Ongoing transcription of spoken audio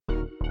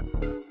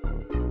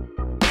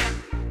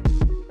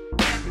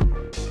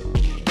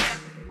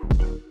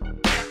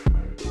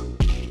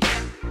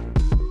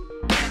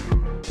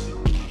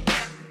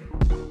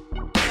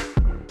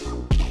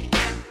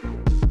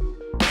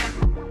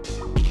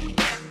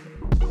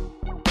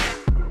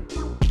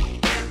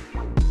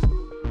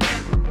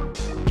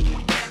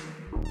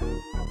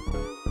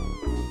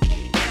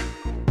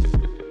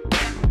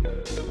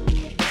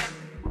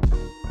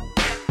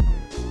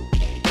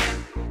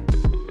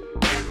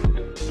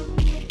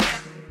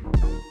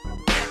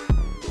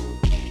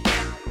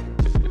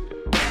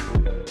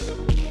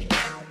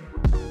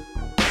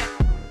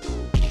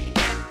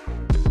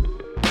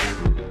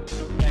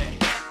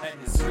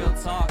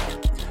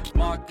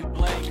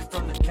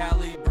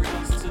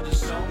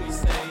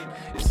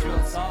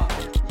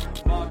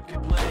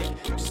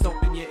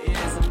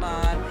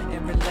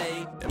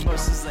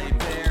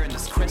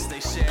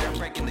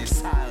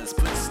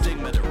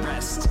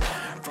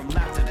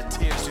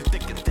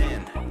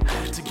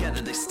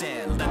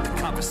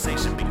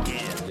conversation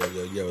begin.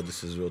 Yo,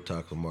 this is Real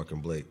Talk with Mark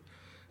and Blake.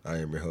 I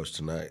am your host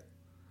tonight,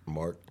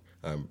 Mark.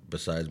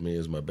 Besides me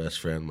is my best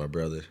friend, my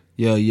brother.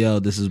 Yo,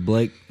 this is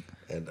Blake.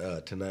 And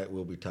tonight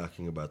we'll be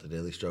talking about the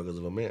daily struggles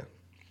of a man.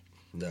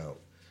 Now,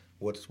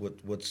 what's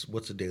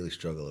the daily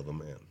struggle of a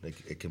man?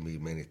 It can be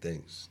many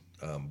things.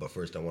 But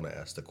first I want to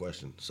ask the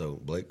question. So,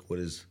 Blake, what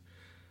is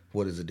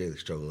the daily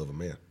struggle of a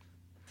man?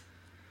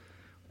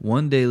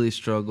 One daily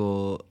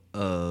struggle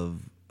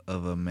of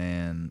a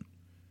man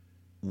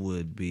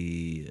would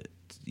be,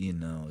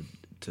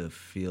 to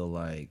feel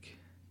like,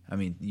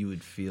 you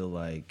would feel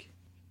like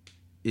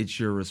it's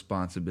your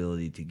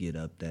responsibility to get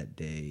up that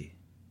day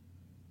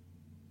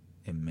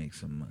and make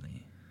some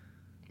money.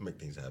 Make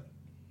things happen.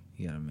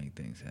 You gotta make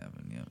things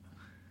happen, yeah.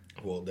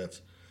 Well,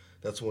 that's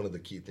one of the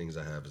key things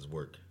I have is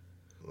work.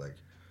 What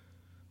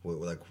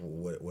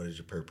is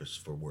your purpose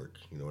for work?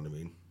 You know what I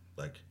mean?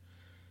 Like,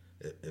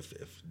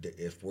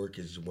 if work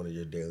is one of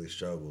your daily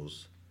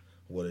struggles,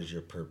 what is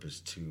your purpose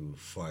to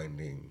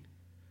finding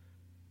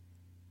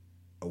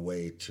a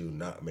way to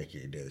not make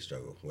it your daily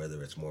struggle?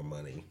 Whether it's more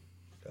money,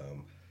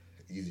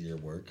 easier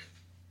work,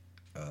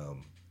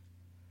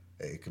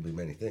 it could be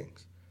many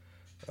things.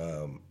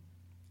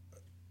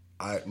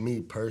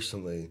 Me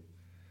personally,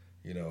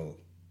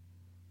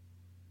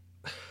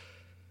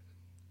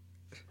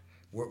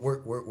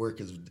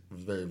 work is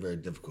very, very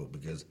difficult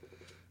because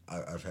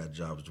I've had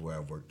jobs where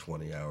I've worked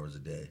 20 hours a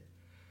day.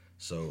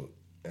 So,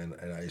 and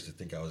I used to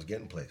think I was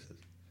getting places.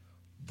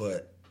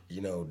 But,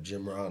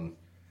 Jim Rohn,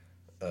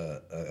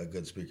 a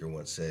good speaker,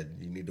 once said,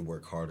 you need to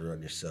work harder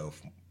on yourself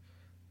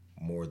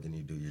more than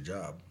you do your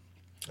job.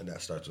 And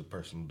that starts with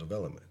personal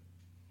development.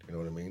 You know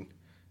what I mean?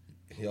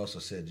 He also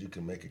said you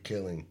can make a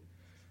killing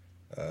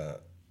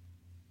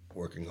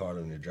working hard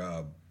on your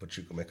job, but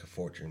you can make a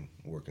fortune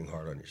working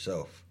hard on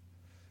yourself.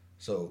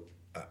 So,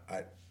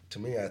 to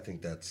me, I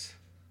think that's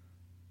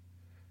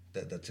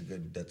a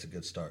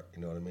good start.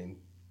 You know what I mean?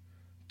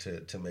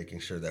 To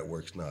making sure that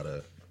work's not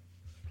a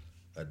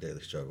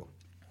daily struggle.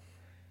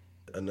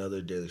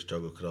 Another daily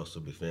struggle could also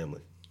be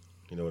family.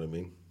 You know what I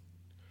mean?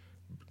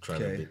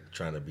 Trying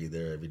to be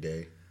there every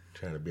day,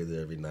 trying to be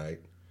there every night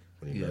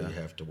when you know you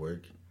have to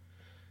work. You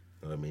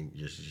know what I mean?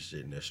 You're just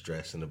sitting there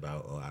stressing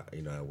about,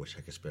 I wish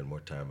I could spend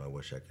more time. I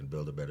wish I could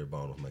build a better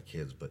bond with my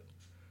kids. But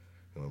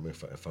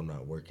if I'm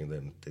not working,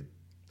 then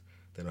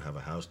they don't have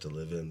a house to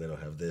live in. They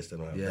don't have this. They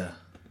don't have that.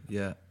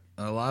 Yeah.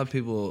 A lot of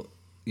people,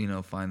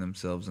 find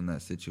themselves in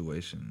that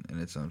situation, and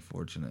it's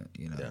unfortunate.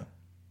 Yeah.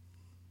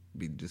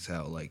 Just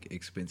how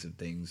expensive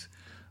things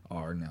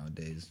are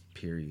nowadays.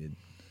 Period.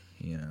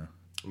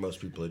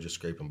 Most people are just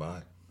scraping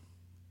by.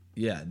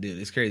 Yeah, dude,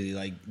 it's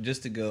crazy.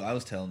 Just to go, I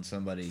was telling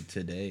somebody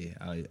today,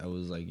 I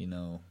was like, you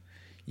go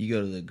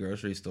to the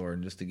grocery store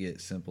and just to get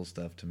simple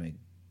stuff to make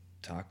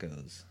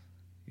tacos,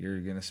 you're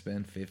going to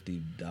spend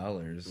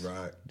 $50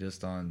 right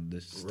just on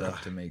this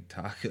stuff to make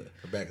tacos.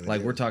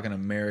 We're talking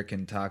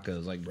American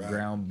tacos,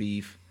 ground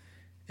beef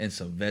and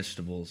some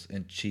vegetables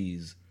and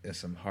cheese and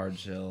some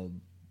hard-shelled,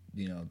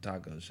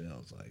 taco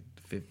shells,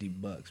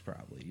 $50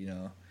 probably,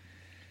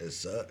 It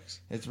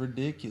sucks. It's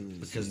ridiculous.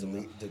 Because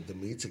the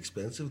meat's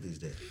expensive these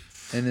days.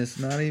 And it's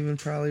not even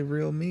probably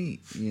real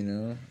meat,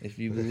 if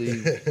you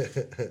believe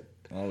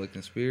all the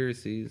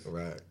conspiracies.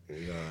 Right.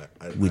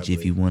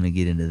 If you want to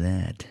get into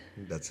that.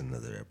 That's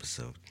another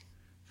episode.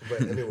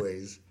 But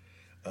anyways,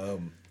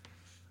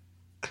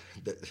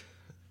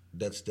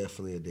 that's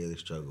definitely a daily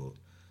struggle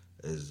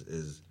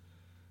is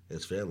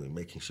family,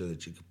 making sure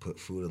that you can put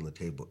food on the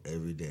table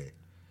every day.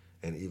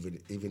 And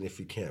even if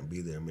you can't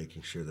be there,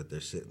 making sure that they're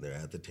sitting there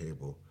at the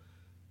table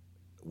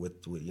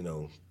with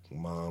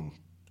mom,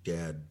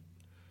 dad,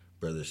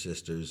 brothers,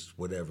 sisters,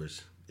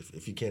 whatever's.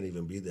 If you can't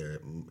even be there,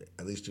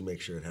 at least you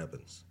make sure it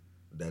happens.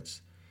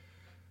 It's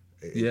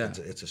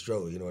a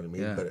struggle, you know what I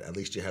mean? Yeah. But at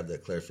least you have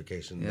that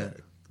clarification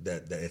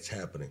that it's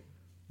happening.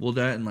 Well,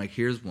 that and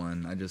here's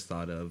one I just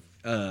thought of.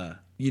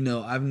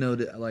 I've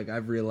noted,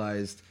 I've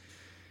realized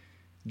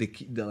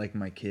that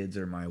my kids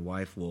or my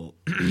wife will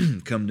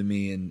come to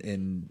me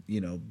and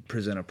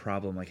present a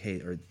problem hey,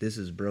 or this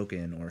is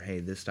broken, or hey,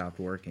 this stopped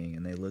working,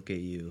 and they look at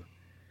you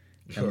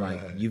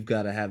and you've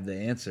got to have the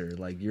answer.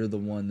 You're the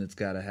one that's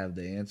got to have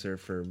the answer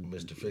for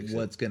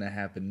what's going to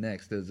happen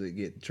next. Does it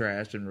get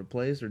trashed and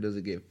replaced, or does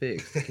it get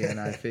fixed? Can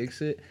I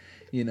fix it?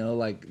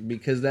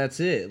 Because that's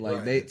it.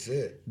 That's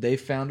it. They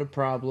found a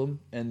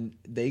problem and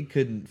they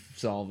couldn't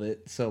solve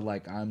it. So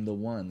I'm the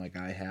one.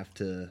 I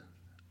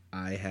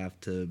have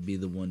to be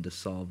the one to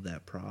solve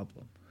that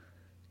problem,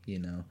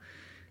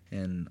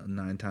 and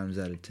 9 times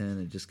out of 10,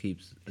 it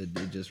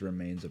just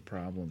remains a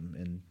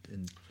problem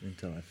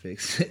until I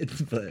fix it.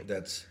 But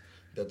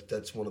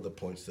that's one of the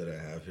points that I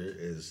have here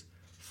is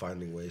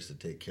finding ways to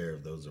take care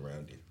of those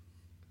around you.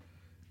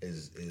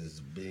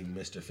 Is being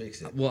Mr.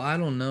 Fix-It. Well, I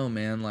don't know,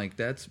 man.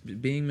 That's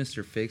being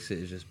Mr. Fix-It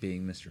is just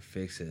being Mr.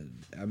 Fix-It.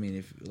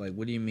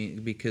 What do you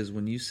mean? Because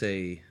when you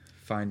say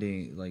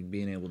finding,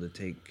 being able to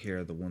take care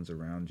of the ones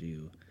around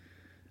you,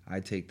 I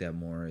take that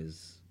more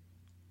as,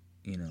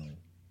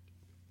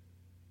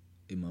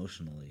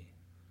 emotionally.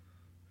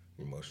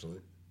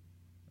 Emotionally?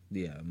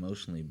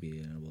 emotionally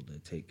being able to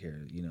take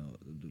care of, the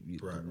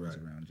ones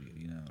around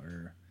you,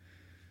 or.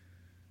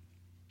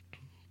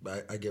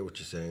 I get what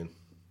you're saying,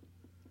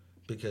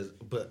 because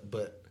but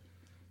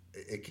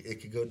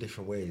it could go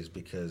different ways,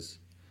 because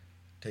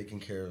taking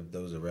care of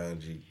those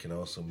around you can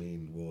also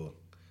mean, well,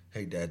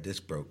 hey, Dad,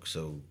 this broke,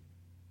 so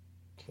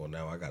well,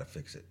 now I gotta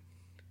fix it.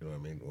 You know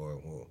what I mean? Or,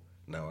 well,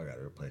 now I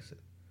gotta replace it.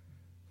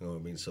 You know what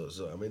I mean? So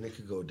I mean, it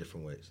could go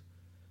different ways.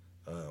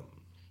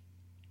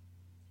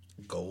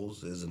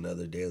 Goals is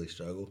another daily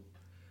struggle.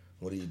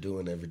 What are you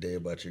doing every day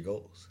about your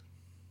goals?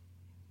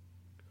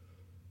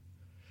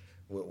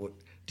 What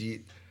do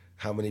you?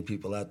 How many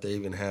people out there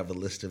even have a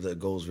list of their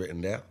goals written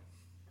down?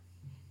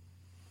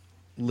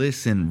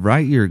 Listen,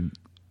 write your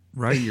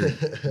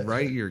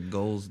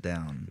goals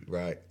down.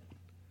 Right.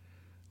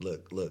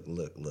 Look.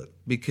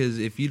 Because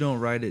if you don't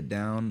write it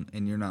down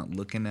and you're not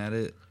looking at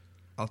it,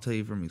 I'll tell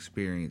you from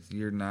experience,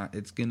 you're not.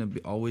 It's gonna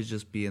always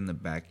just be in the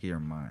back of your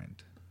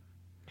mind.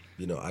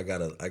 I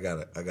got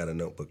a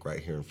notebook right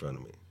here in front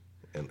of me,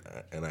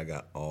 and I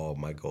got all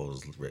my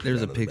goals written.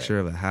 There's a picture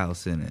of a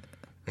house in it.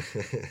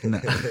 No.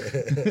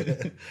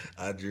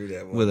 I drew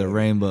that one with a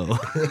rainbow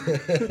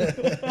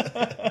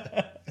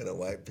and a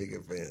white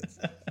picket fence.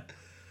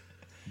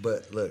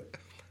 But look,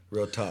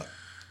 real talk.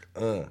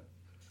 I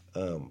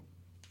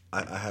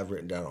have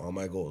written down all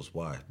my goals.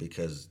 Why?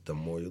 Because the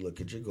more you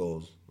look at your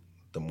goals,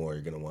 the more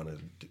you're going to want to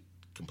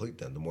complete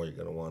them. The more you're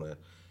going to want to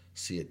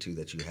see it too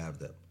that you have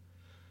them.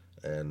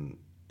 And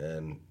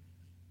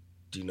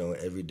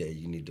every day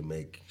you need to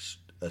make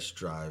a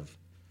strive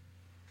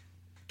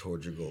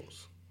towards your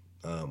goals.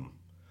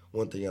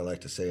 One thing I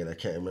like to say, and I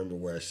can't remember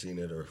where I seen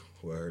it or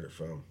who I heard it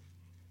from,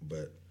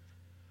 but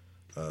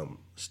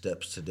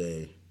steps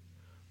today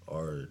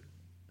are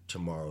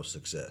tomorrow's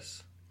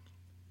success.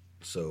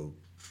 So,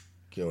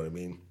 you know what I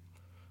mean?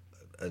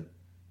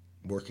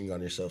 Working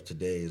on yourself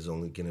today is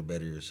only going to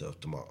better yourself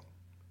tomorrow.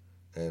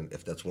 And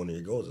if that's one of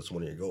your goals, that's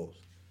one of your goals.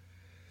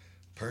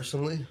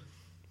 Personally,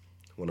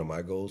 one of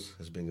my goals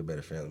is being a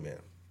better family man.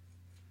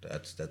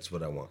 That's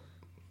what I want.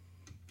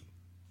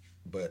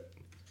 But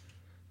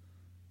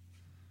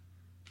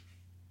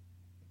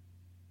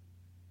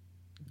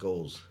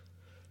goals,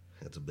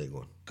 that's a big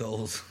one.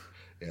 Goals.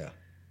 Yeah.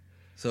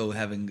 So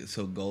having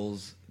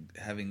goals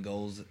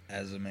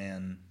as a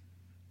man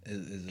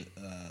is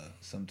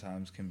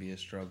sometimes can be a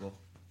struggle.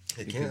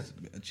 It can.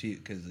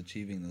 Because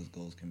achieving those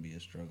goals can be a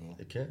struggle.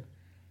 It can.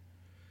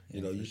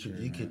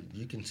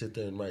 You can sit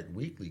there and write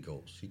weekly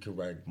goals. You can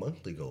write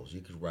monthly goals. You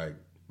could write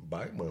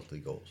bi-monthly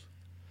goals.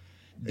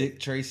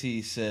 Dick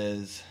Tracy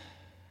says,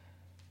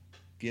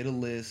 get a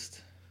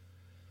list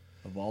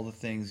of all the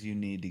things you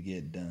need to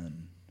get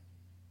done,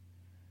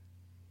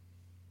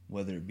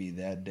 whether it be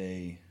that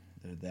day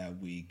or that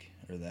week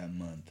or that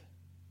month,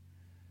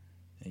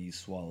 and you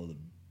swallow the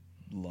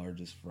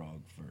largest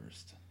frog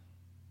first.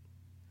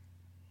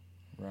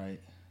 Right?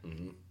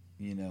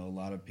 Mm-hmm. A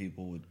lot of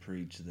people would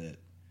preach that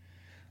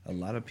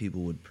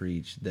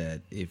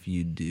if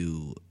you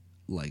do,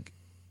 like,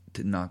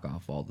 to knock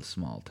off all the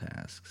small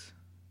tasks,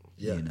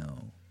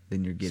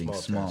 then you're getting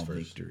small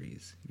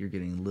victories. You're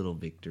getting little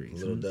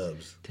victories. Little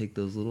dubs. Take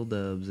those little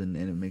dubs, and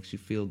it makes you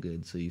feel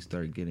good, so you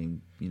start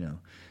getting,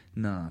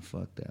 nah,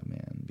 fuck that,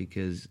 man.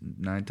 Because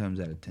 9 times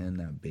out of 10,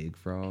 that big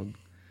frog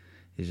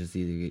is just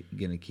either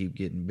going to keep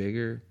getting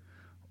bigger,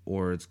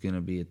 or it's going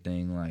to be a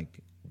thing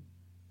like,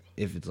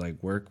 if it's like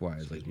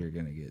work-wise, like you're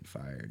going to get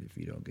fired if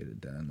you don't get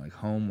it done. Like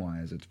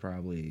home-wise, it's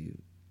probably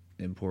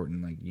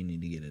important, like you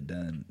need to get it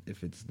done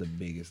if it's the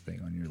biggest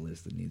thing on your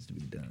list that needs to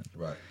be done.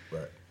 Right.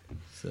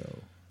 So,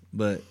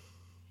 but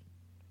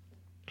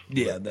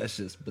yeah,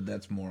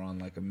 that's more on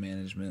like a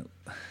management.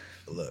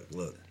 Look,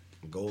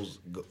 goals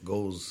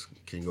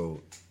can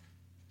go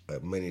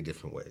many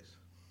different ways.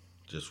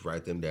 Just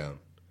write them down,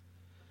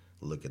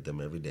 look at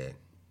them every day,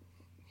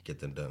 get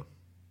them done.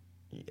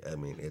 I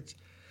mean,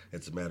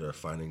 it's a matter of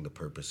finding the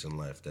purpose in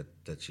life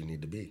that you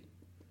need to be.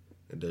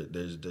 And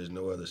there's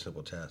no other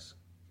simple task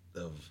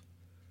of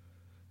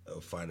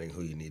finding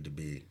who you need to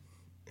be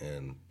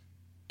and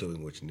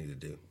doing what you need to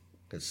do.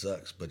 It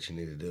sucks, but you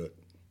need to do it.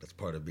 That's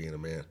part of being a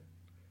man.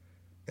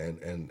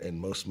 And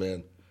most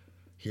men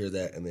hear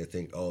that and they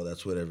think, oh,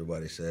 that's what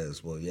everybody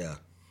says. Well, yeah,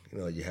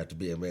 you have to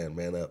be a man,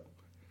 man up.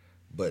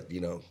 But,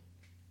 do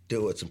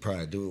it with some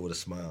pride. Do it with a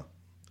smile.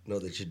 Know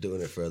that you're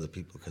doing it for other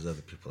people because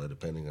other people are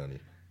depending on you.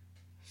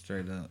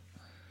 Straight up.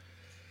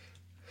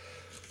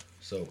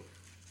 So,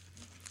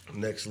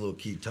 next little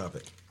key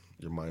topic,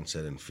 your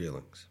mindset and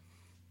feelings.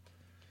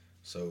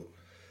 So,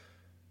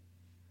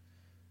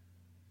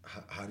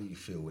 how do you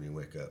feel when you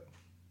wake up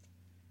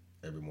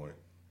every morning?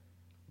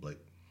 Blake,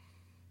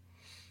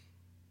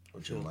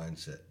 what's your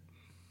mindset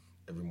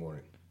every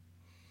morning?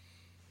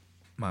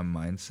 My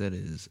mindset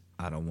is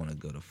I don't want to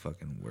go to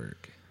fucking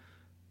work.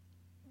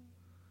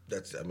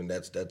 That's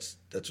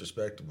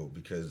respectable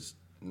because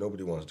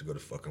nobody wants to go to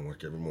fucking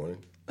work every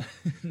morning.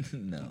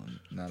 No.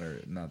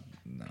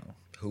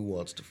 Who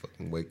wants to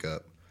fucking wake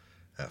up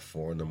at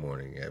 4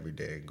 a.m. every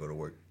day and go to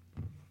work?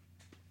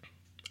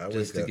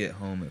 Just to get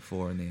home at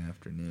 4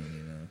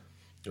 p.m.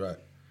 Right.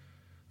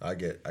 I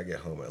get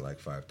home at like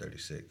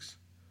 5:36.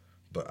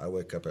 But I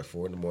wake up at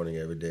 4 in the morning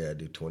every day. I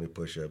do 20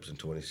 push-ups and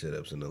 20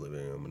 sit-ups in the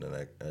living room, and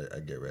then I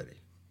get ready.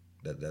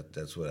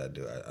 That's what I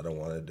do. I don't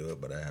want to do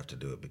it, but I have to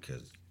do it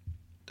because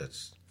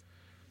that's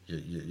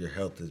your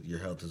health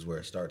is where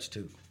it starts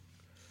too.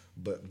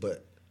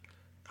 But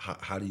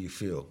how do you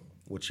feel?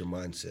 What's your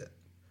mindset?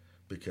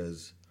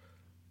 Because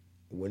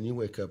when you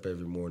wake up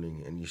every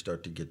morning and you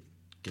start to get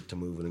to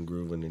moving and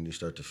grooving, and you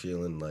start to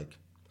feeling like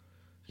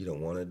you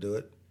don't want to do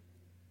it,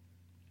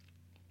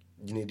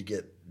 you need to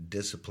get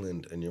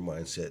disciplined in your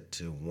mindset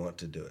to want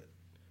to do it.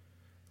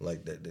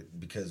 Like that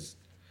because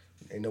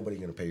ain't nobody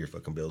gonna pay your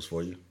fucking bills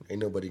for you.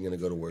 Ain't nobody gonna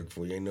go to work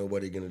for you. Ain't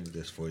nobody gonna do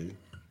this for you.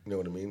 You know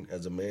what I mean?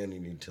 As a man, you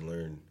need to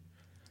learn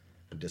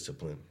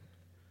discipline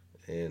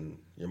and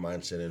your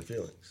mindset and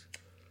feelings.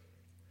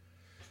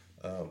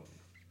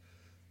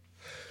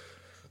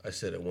 I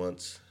said it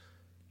once.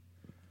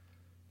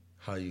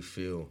 How you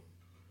feel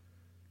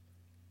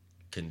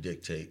can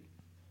dictate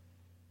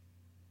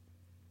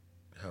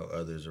how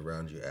others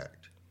around you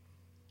act.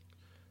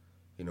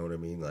 You know what I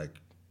mean? Like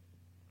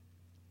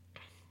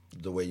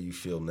the way you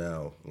feel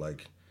now.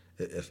 Like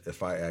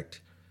if I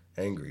act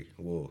angry,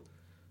 well,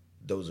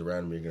 those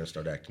around me are gonna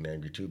start acting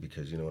angry too,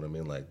 because you know what I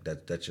mean. Like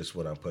that's just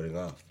what I'm putting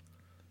off.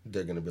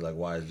 They're gonna be like,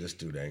 "Why is this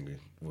dude angry?"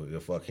 Well,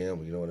 fuck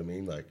him. You know what I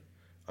mean? Like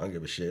I don't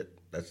give a shit.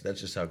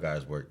 That's just how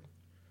guys work.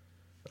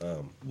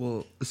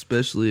 Well,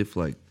 especially if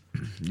like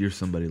you're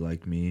somebody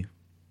like me,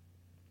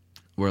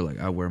 where like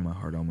I wear my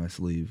heart on my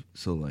sleeve,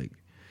 so like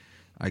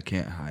I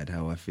can't hide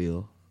how I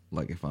feel.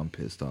 Like if I'm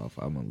pissed off,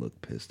 I'm gonna look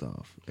pissed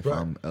off. If Right.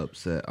 I'm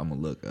upset, I'm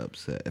gonna look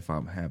upset. If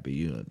I'm happy,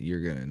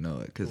 you're gonna know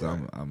it because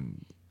Right.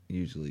 I'm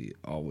usually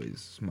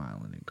always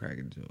smiling and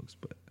cracking jokes.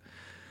 But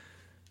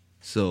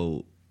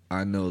so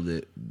I know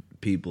that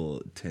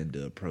people tend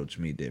to approach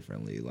me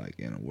differently. Like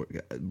in a work,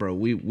 bro,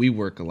 we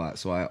work a lot,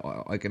 so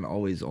I can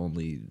always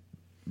only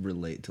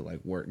relate to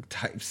like work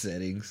type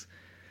settings.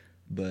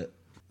 But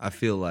I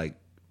feel like,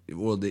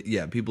 well,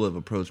 yeah, people have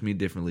approached me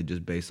differently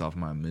just based off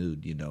my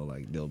mood. You know,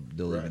 like they'll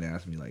Right. even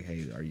ask me like,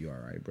 "Hey, are you all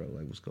right, bro?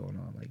 Like, what's going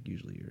on?" Like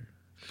usually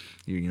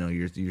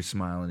you're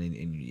smiling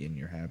and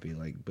you're happy,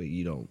 like, but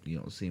you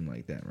don't seem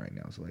like that right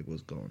now. So like,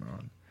 what's going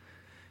on?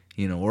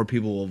 You know, or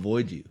people will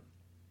avoid you.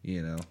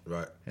 You know,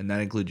 Right. and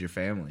that includes your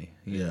family.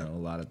 You Yeah. know,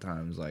 a lot of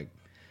times, like,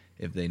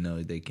 if they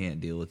know they can't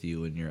deal with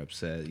you and you're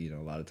upset, you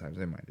know, a lot of times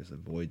they might just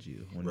avoid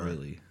you when Right.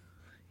 really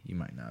you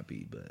might not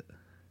be. But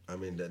I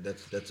mean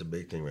that's a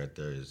big thing right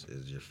there is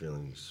your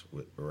feelings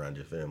around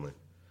your family,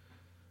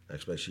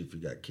 especially if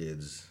you got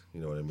kids. You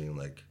know what I mean?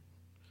 Like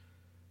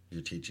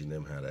you're teaching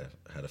them how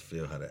to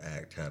feel, how to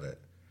act, how to,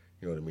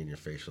 you know what I mean. Your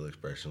facial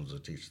expressions will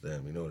teach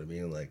them. You know what I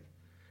mean? Like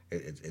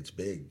it's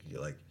big.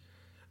 You're like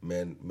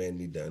men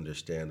need to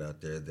understand out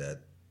there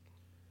that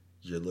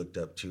you're looked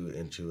up to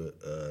into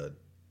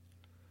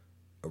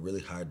a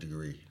really high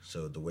degree.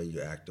 So the way you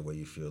act, the way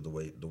you feel,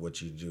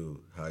 what you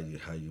do, how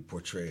you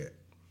portray it.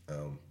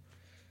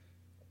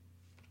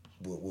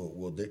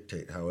 Will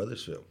dictate how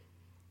others feel.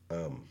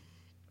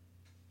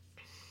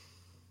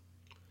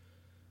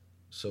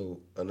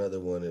 So another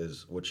one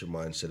is, what's your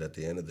mindset at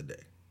the end of the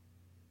day?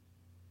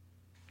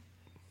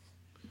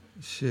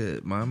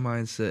 shit, my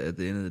mindset at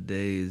the end of the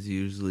day is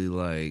usually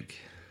like,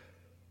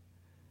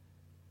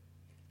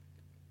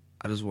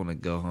 I just want to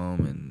go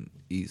home and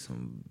eat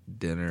some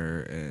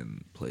dinner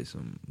and play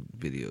some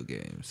video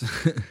games.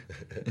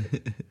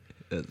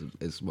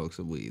 And smoke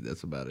some weed.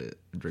 That's about it.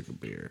 Drink a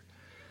beer.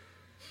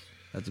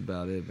 That's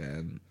about it,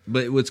 man.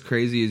 But what's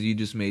crazy is you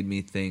just made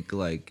me think,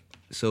 like,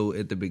 so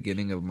at the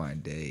beginning of my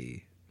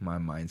day, my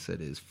mindset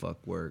is fuck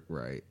work,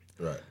 right?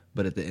 Right.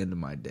 But at the end of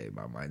my day,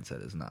 my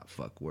mindset is not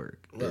fuck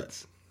work. Right.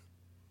 It's,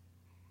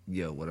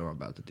 yo, what am I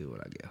about to do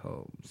when I get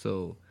home?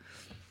 So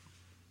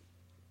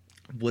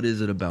what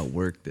is it about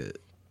work that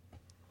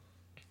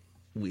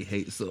we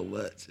hate so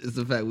much? It's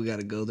the fact we got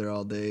to go there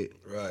all day,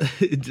 Right.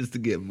 just to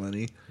get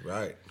money.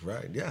 Right.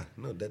 Yeah.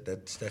 No,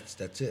 that's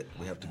it.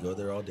 We have to go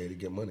there all day to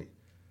get money.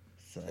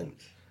 And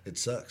it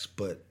sucks,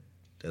 but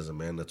as a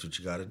man, that's what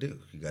you got to do.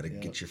 You got to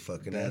get your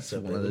fucking That's ass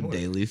up one of every the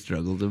morning. daily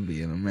struggles of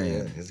being a man.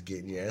 Yeah, it's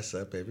getting your ass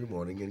up every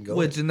morning and going.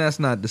 Which, and that's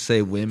not to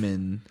say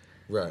women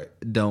Right.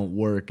 don't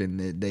work and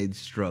they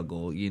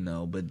struggle, you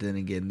know. But then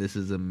again, this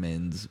is a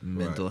men's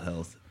mental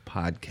health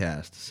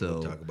podcast, so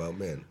We'll talk about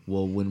men.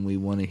 well, when we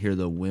want to hear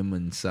the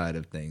women's side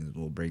of things,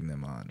 we'll bring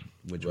them on,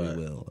 which Right.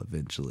 we will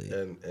eventually.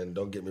 And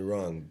don't get me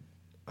wrong,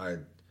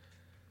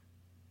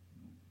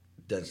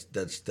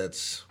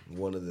 that's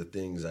one of the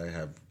things I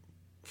have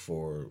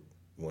for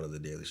one of the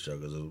daily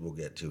struggles we'll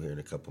get to here in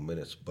a couple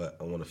minutes. But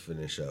I want to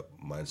finish up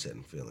mindset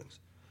and feelings,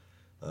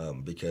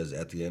 because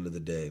at the end of the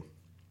day,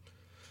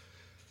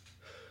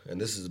 and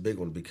this is a big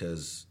one,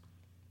 because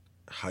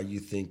how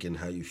you think and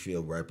how you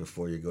feel right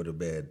before you go to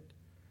bed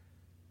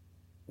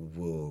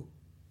will,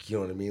 you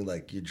know what I mean?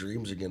 Like your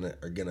dreams are gonna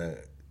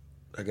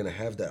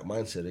have that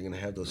mindset. They're gonna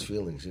have those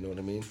feelings. You know what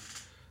I mean?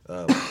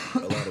 A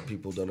lot of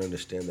people don't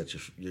understand that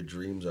your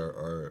dreams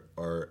are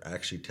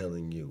actually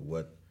telling you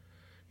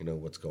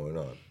what's going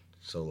on.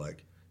 So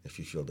like If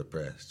you feel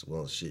depressed,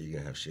 well, shit, you're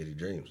gonna have shitty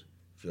dreams.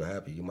 Feel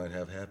happy, you might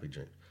have happy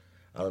dreams.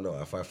 I don't know.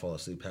 If I fall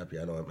asleep happy,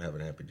 I know I'm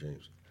having happy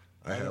dreams.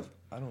 I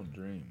don't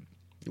dream.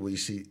 Well, you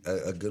see,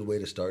 a good way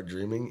to start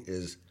dreaming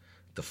is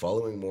the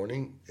following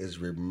morning is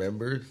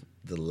remember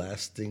the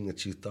last thing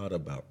that you thought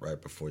about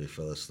right before you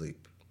fell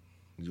asleep.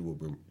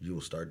 You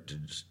will start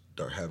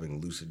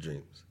having lucid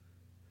dreams.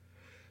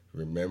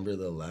 Remember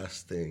the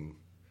last thing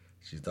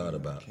you thought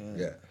about.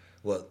 Yeah.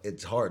 Well,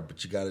 it's hard,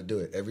 but you got to do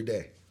it every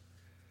day.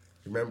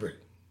 Remember it.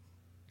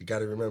 You got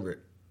to remember it.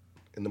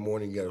 In the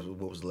morning, you got to,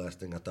 what was the last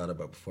thing I thought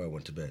about before I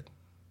went to bed?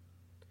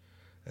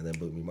 And then,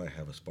 boom, you might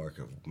have a spark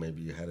of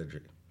maybe you had a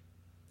dream.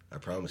 I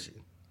promise you.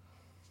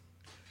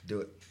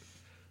 Do it.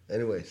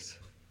 Anyways,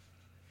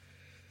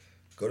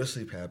 go to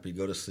sleep happy.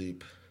 Go to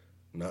sleep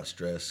not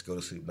stressed. Go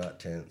to sleep not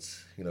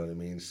tense. You know what I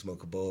mean?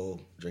 Smoke a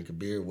bowl, drink a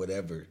beer,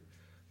 whatever.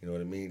 You know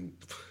what I mean?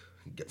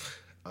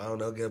 I don't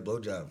know, get a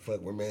blowjob.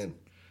 Fuck, we're men.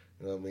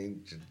 You know what I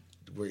mean?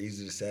 We're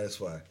easy to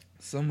satisfy.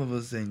 Some of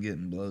us ain't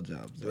getting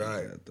blowjobs like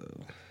right. that, though.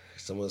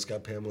 Some of us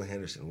got Pamela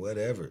Henderson,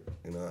 whatever.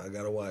 You know, I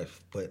got a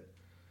wife, but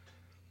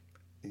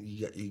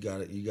you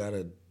got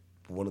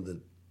one of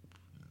the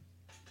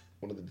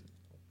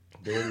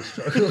daily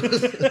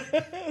struggles.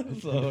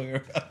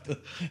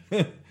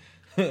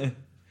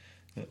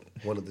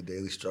 One of the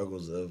daily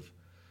struggles of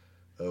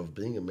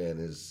being a man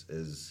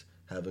is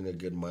having a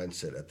good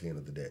mindset at the end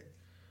of the day.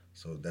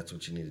 So that's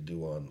what you need to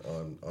do on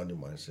your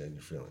mindset and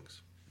your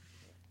feelings.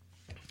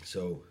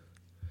 So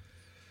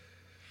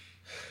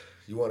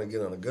you want to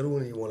get on a good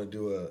one, or you want to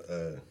do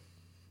a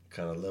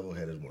kind of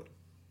level-headed one?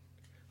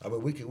 I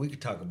mean, we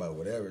could talk about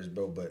whatever,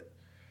 bro, but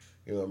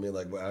you know what I mean?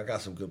 Like, well, I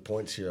got some good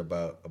points here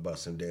about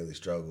some daily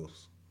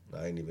struggles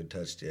I ain't even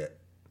touched yet.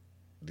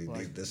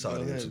 This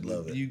audience would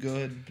love it. You go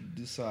ahead and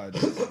decide.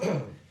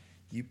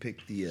 You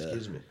pick the.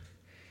 Excuse me.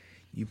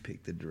 You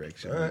pick the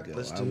direction. All right, we go.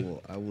 let's do.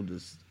 I will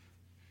just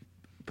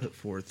put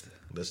forth.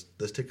 Let's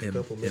take a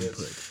couple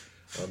minutes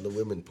on the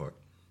women part,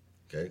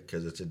 okay?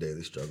 Because it's a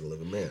daily struggle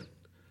of a man,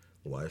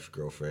 wife,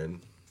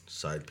 girlfriend,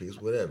 side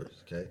piece, whatever.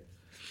 Okay.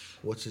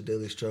 What's the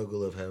daily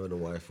struggle of having a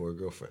wife or a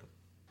girlfriend?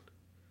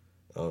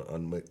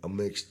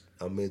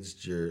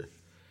 Amidst your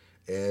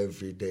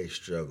everyday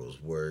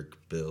struggles, work,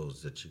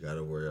 bills that you got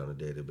to worry on a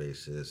daily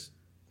basis,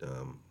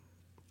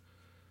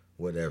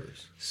 whatever.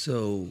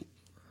 So,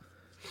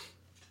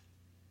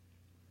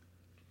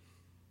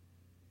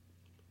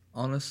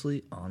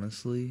 honestly,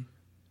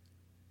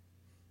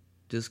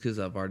 just because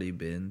I've already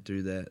been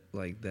through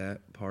that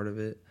part of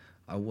it,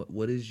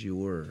 what is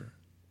your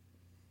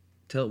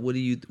tell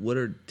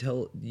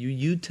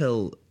you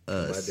tell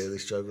us my daily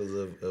struggles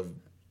of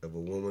a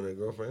woman and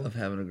girlfriend? Of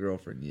having a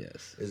girlfriend,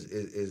 yes.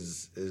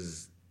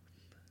 Is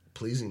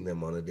pleasing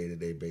them on a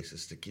day-to-day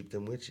basis to keep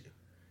them with you.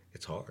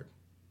 It's hard.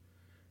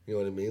 You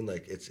know what I mean?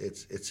 Like,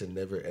 it's a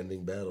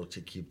never-ending battle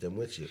to keep them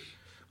with you.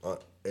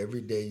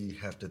 Every day you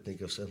have to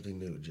think of something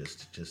new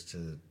just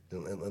to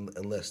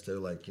unless they're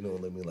like, you know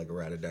what I mean, like a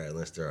ride or die,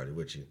 unless they're already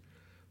with you.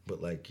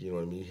 But like, you know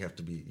what I mean, you have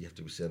to be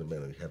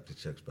sentimental. You have to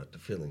check about the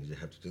feelings. You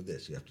have to do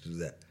this. You have to do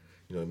that.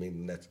 You know what I mean?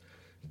 And that's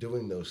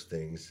doing those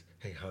things.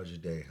 Hey, how's your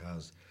day? How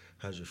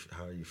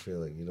are you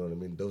feeling? You know what I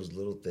mean? Those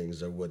little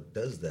things are what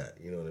does that.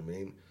 You know what I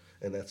mean?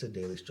 And that's a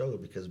daily struggle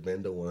because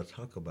men don't want to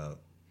talk about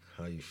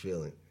how you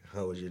feeling.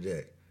 How was your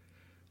day?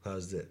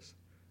 How's this?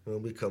 You know,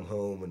 we come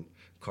home and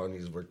car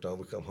needs work done.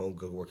 We come home,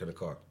 go work in the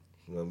car.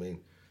 You know what I mean?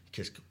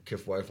 Kiss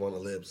wife on the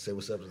lips, say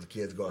what's up to the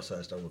kids, go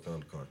outside, start working on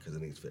the car because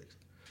it needs fixed.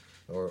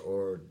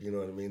 Or you know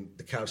what I mean?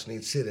 The couch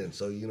needs sit-in,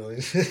 so you know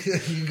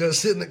you go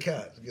sit in the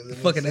couch. The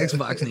fucking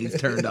Xbox needs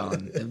turned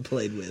on and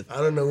played with. I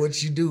don't know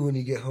what you do when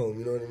you get home.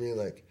 You know what I mean?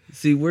 Like,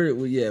 see,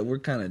 we're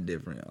kind of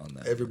different on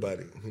that.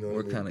 Everybody, you know,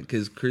 we're kind of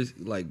because Chris,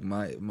 like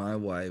my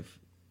wife,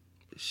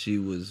 she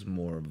was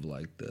more of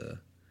like the,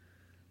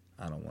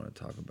 I don't want to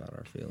talk about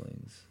our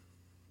feelings.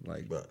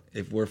 Like,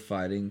 if we're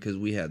fighting, because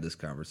we had this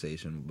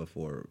conversation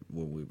before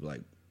when we were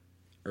like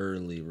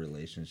early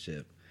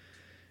relationship.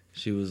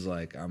 She was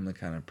like, I'm the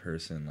kind of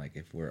person, like,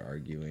 if we're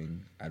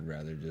arguing, I'd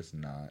rather just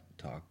not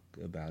talk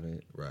about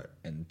it. Right.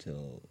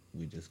 Until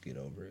we just get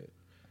over it.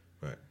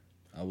 Right.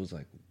 I was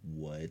like,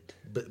 what?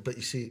 But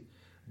you see,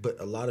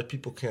 a lot of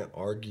people can't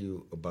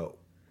argue about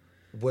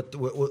what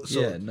so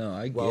yeah, no,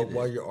 I get it.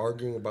 While you're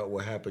arguing about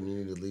what happened, you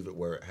need to leave it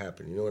where it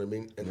happened. You know what I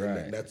mean?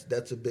 And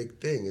that's a big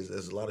thing, is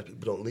a lot of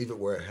people don't leave it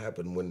where it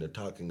happened when they're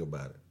talking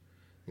about it.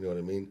 You know what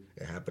I mean?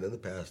 It happened in the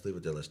past, leave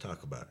it there, let's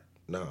talk about it.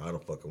 No, I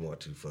don't fucking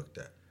want to, fuck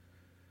that.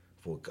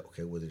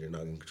 Okay, whether you're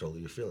not in control of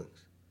your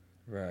feelings.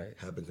 Right.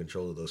 Having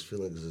control of those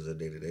feelings is a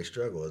day-to-day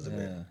struggle as a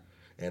man.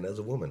 And as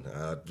a woman,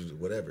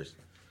 whatever.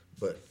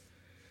 But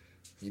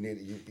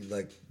you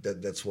like,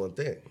 that's one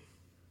thing.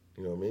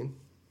 You know what I mean?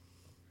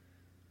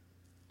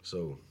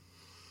 So,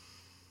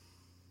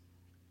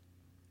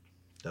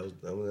 that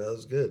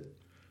was good.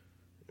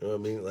 You know what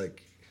I mean?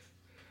 Like,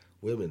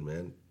 women,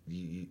 man,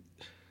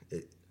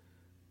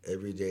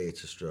 every day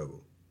it's a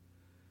struggle.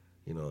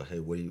 You know,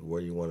 hey, where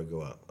you want to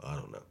go out? I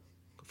don't know.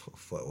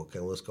 Fuck, okay,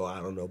 let's go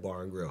out on no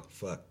bar and grill.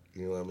 Fuck,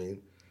 you know what I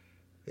mean?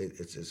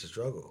 It's a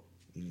struggle.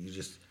 You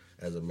just,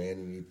 As a man,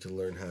 you need to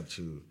learn how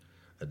to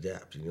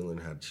adapt. You need to learn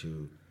how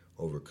to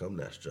overcome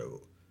that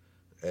struggle.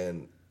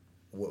 And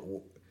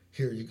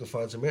here you can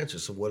find some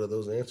answers. So what are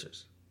those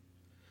answers?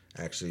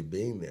 Actually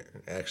being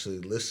there, actually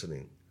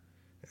listening,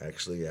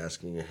 actually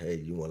asking, hey,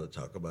 you want to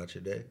talk about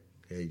your day?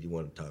 Hey, you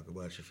want to talk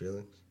about your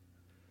feelings?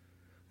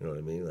 You know what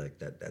I mean? Like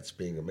that's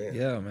being a man.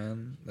 Yeah,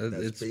 man.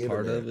 It's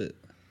part of it.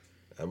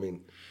 I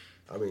mean,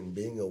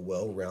 being a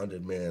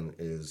well-rounded man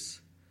is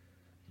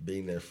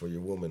being there for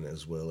your woman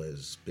as well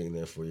as being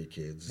there for your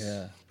kids,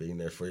 being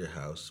there for your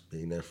house,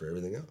 being there for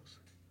everything else.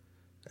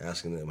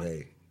 Asking them,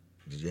 hey,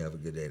 did you have a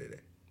good day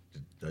today?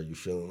 Are you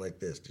feeling like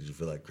this? Did you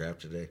feel like crap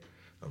today?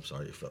 I'm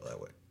sorry you felt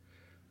that way.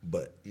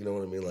 But you know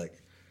what I mean?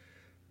 Like,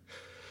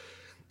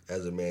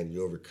 as a man,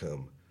 you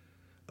overcome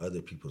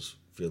other people's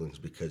feelings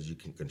because you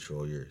can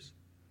control yours.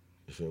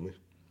 You feel me?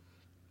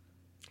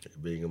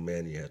 Being a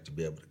man, you have to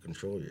be able to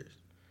control yours.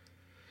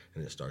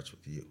 And it starts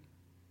with you.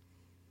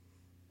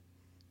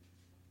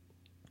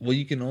 Well,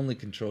 you can only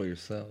control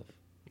yourself.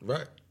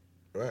 Right.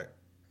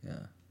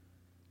 Yeah.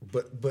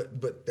 But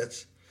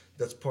that's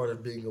part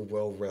of being a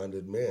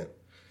well-rounded man,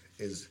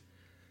 is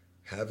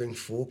having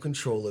full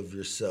control of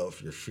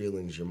yourself, your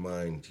feelings, your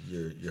mind,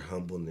 your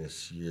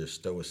humbleness, your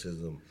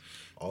stoicism,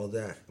 all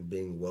that.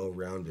 Being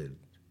well-rounded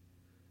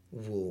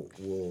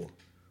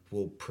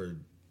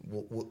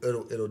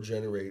it'll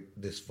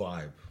generate this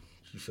vibe.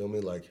 You feel me?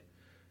 Like,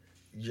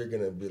 you're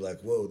gonna be like,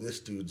 whoa, this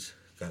dude's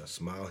got a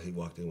smile. He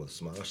walked in with a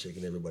smile,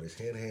 shaking everybody's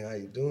hand. Hey, how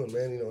you doing,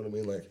 man? You know what I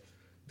mean? Like,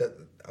 that.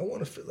 I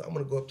want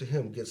to go up to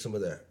him, get some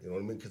of that. You know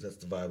what I mean? Because that's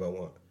the vibe I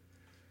want.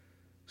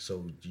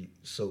 So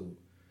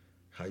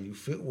how you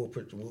feel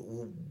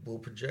will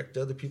project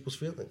other people's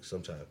feelings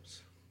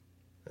sometimes,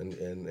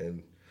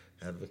 and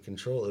having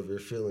control of your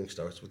feelings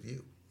starts with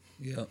you.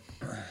 Yeah.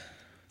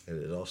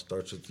 And it all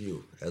starts with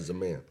you as a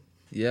man.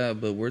 Yeah,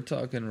 but we're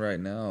talking right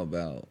now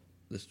about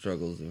the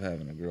struggles of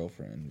having a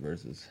girlfriend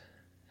versus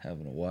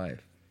having a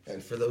wife.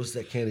 And for those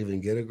that can't even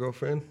get a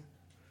girlfriend,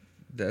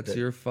 that's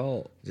your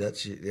fault.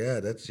 That's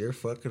your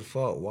fucking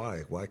fault.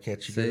 Why? Why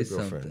can't you get a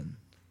girlfriend? Something.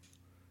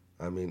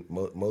 I mean,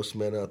 most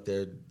men out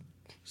there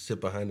sit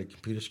behind the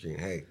computer screen.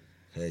 Hey,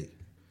 you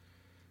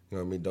know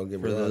what I mean? Don't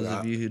get me wrong. For those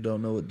of you who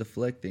don't know what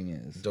deflecting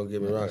is. Don't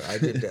get me wrong. I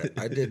did that.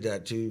 I did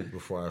that too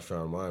before I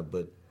found mine.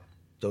 But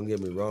don't get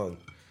me wrong.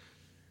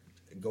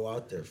 Go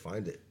out there,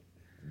 find it.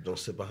 Don't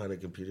sit behind a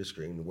computer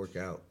screen. Work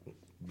out.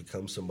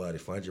 Become somebody.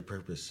 Find your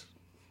purpose.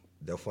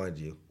 They'll find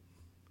you.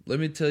 Let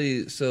me tell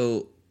you.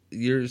 So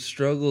your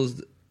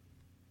struggles.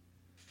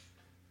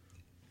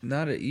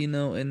 Not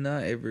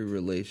every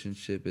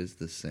relationship is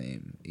the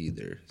same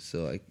either.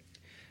 So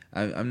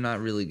I'm not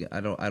really. I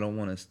don't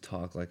want to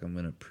talk like I'm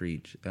gonna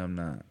preach. I'm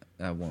not.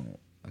 I won't.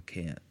 I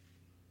can't.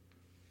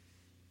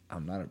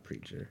 I'm not a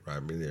preacher.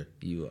 Right, me neither.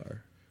 You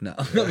are. No.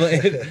 I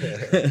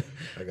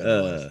got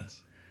no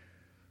license.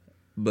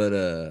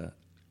 But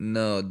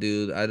no,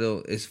 dude, I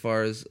don't. As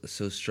far as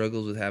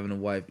struggles with having a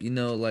wife,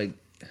 like.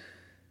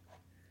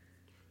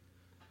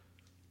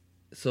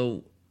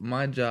 So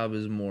my job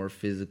is more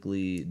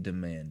physically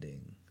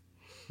demanding,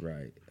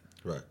 right?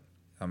 Right.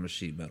 I'm a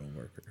sheet metal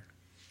worker.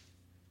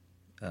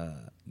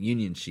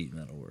 Union sheet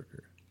metal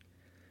worker.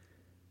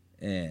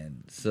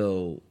 And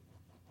so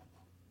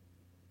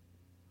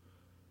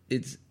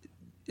it's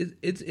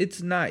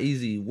not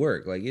easy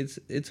work. Like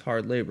it's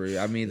hard labor.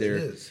 I'm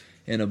either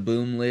in a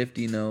boom lift,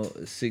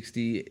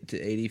 60 to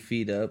 80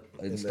 feet up,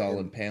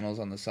 installing panels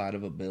on the side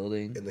of a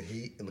building. In the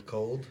heat, in the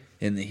cold.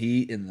 In the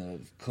heat, in the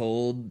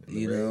cold, in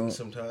the rain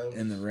sometimes.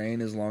 In the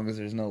rain, as long as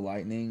there's no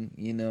lightning,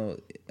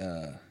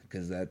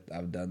 because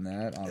I've done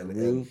that on a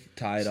roof,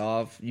 tied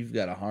off. You've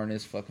got a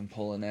harness fucking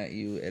pulling at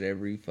you at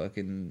every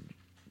fucking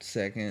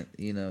second,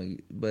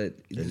 But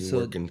and you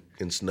work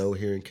in snow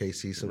here in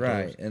KC sometimes,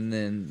 right? And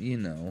then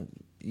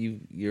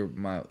you're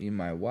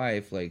my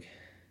wife. Like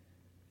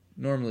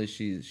normally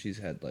she's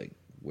had like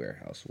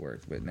warehouse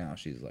work, but now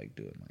she's like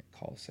doing like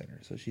call center.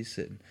 So she's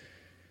sitting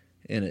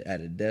at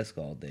a desk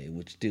all day,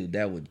 which, dude,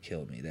 that would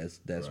kill me. That's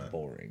right.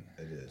 Boring.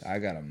 It is. I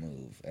gotta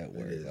move at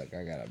work. Like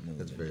I gotta move.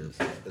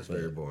 It's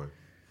very boring.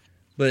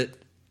 But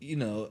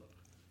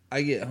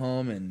I get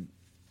home, and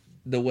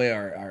the way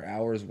our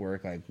hours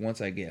work, like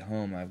once I get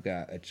home, I've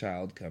got a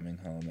child coming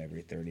home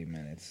every 30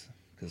 minutes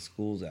because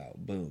school's out.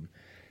 Boom,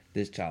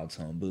 this child's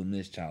home. Boom,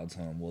 this child's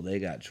home. Well, they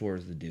got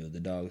chores to do. The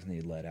dogs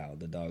need let out.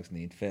 The dogs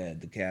need fed.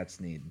 The cats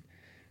need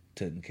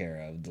taken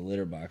care of. The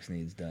litter box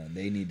needs done.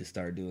 They need to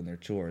start doing their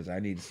chores. I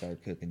need to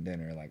start cooking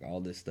dinner, like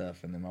all this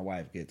stuff. And then my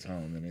wife gets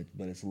home,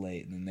 but it's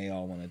late, and then they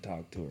all want to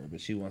talk to her,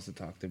 but she wants to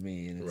talk to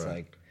me, and it's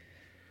like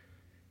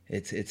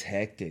it's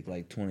hectic,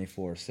 like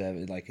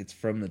 24/7. Like it's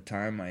from the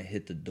time I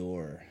hit the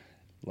door,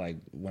 like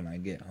when I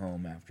get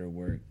home after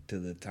work, to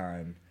the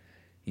time,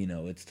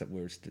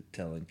 we're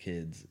telling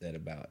kids at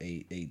about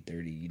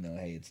 8:30,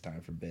 hey, it's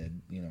time for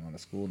bed, on a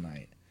school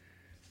night.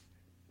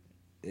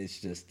 It's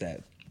just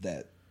that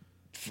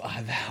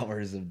 5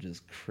 hours of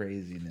just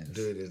craziness.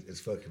 Dude, it's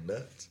fucking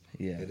nuts.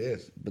 Yeah, it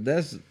is. But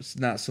that's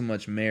not so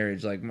much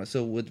marriage,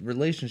 so with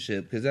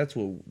relationship, because that's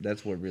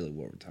what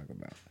we're talking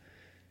about.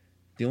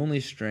 The only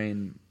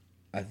strain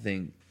I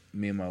think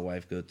me and my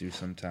wife go through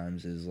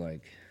sometimes is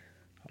like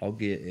I'll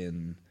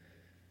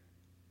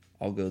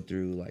go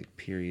through like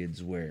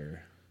periods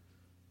where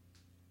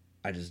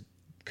I just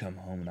come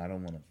home and I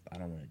don't want to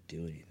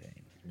do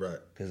anything. Right.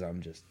 Because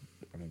I'm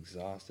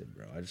exhausted,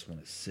 bro. I just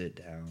want to sit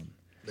down.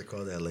 They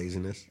call that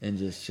laziness. And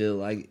just chill.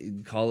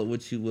 Like, call it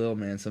what you will,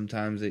 man.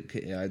 Sometimes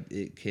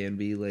it can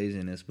be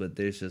laziness, but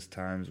there's just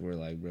times where,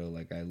 like, bro,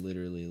 like, I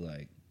literally,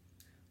 like,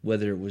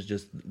 whether it was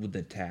just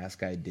the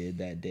task I did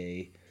that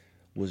day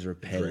was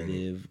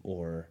repetitive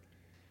or,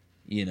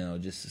 you know,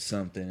 just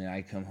something, and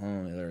I come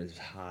home and it was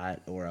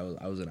hot, or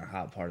I was in a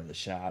hot part of the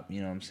shop,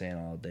 you know what I'm saying,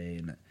 all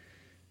day,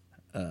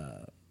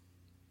 and,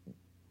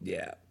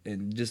 yeah,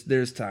 and just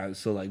there's times,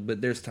 so, like,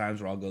 but there's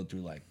times where I'll go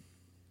through, like,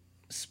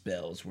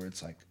 spells where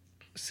it's, like,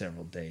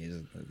 several days,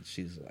 and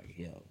she's like,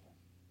 yo,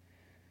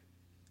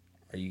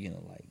 are you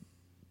gonna, like,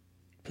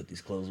 put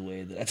these clothes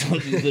away that I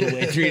told you to put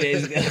away 3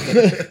 days ago?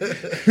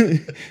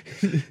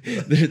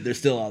 they're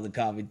still on the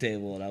coffee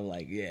table, and I'm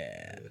like,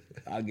 yeah,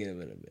 I'll give it a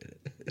minute.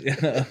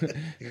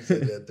 You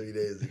said that 3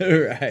 days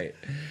ago. Right.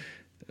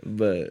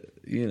 But,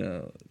 you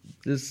know,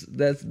 it's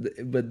a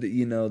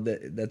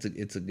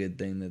good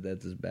thing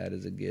that's as bad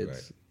as it gets.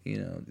 Right. You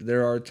know,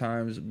 there are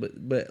times,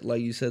 but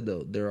like you said,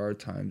 though, there are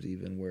times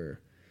even where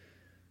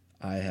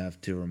I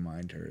have to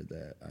remind her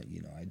that,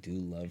 you know, I do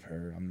love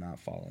her. I'm not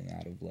falling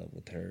out of love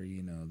with her,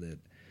 you know, that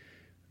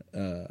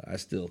I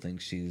still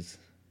think she's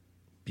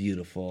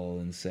beautiful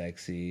and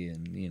sexy,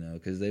 and, you know,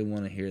 because they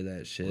want to hear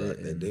that shit.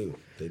 Right,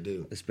 they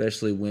do.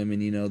 Especially women,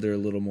 you know, they're a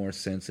little more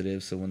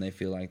sensitive, so when they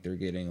feel like they're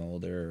getting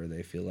older or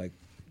they feel like,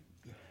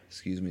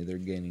 they're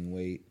gaining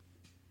weight,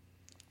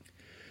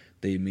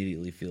 they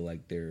immediately feel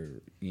like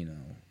they're, you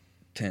know,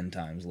 10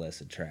 times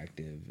less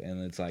attractive.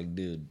 And it's like,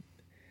 dude,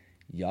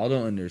 y'all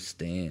don't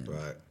understand.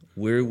 Right.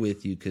 We're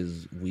with you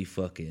because we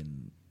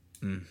fucking...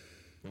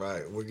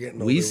 Right, we're getting.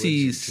 We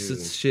see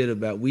shit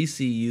about. We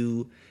see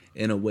you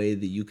in a way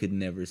that you could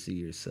never see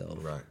yourself.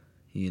 Right.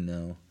 You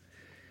know.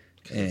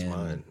 And it's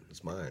mine.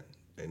 It's mine.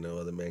 Ain't no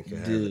other man can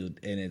have it. Dude,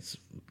 and it's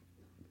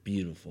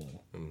beautiful,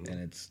 and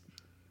it's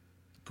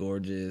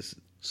gorgeous.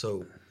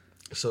 So.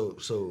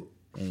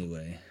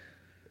 Anyway.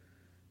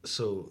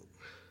 So.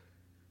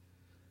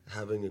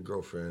 Having a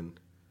girlfriend,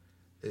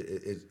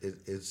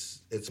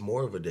 it's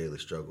more of a daily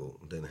struggle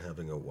than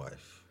having a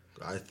wife.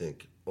 I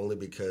think only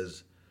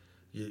because.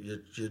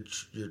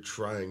 You're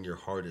trying your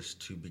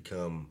hardest to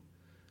become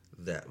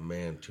that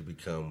man, to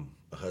become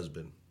a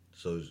husband,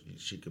 so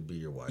she could be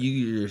your wife.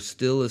 You're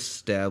still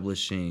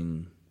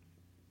establishing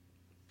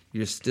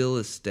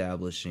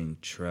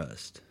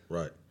trust.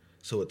 Right.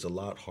 So it's a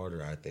lot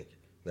harder, I think.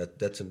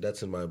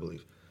 That's in my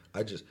belief.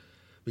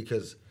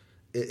 Because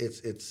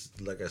it's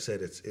like I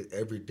said,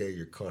 every day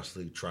you're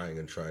constantly trying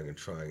and trying and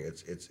trying.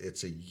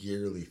 It's a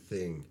yearly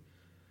thing.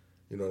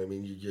 You know what I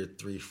mean? You're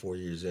 3-4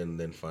 years in, and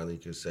then finally you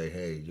can say,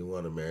 hey, you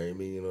want to marry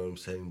me? You know what I'm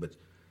saying? But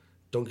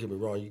don't get me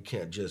wrong, you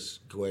can't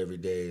just go every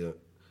day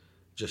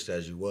just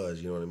as you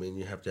was. You know what I mean?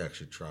 You have to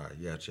actually try.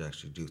 You have to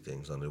actually do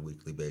things on a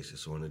weekly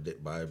basis or on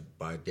by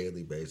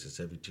daily basis,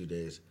 every 2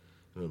 days.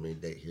 You know what I mean?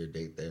 Date here,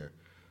 date there,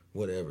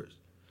 whatever.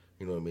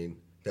 You know what I mean?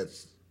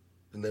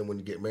 And then when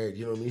you get married,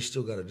 you know what I mean? You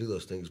still got to do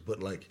those things,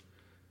 but like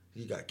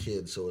you got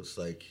kids, so it's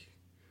like,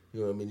 you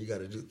know what I mean? You got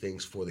to do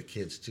things for the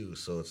kids too.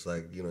 So it's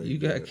like, you know, you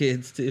got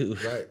kids too,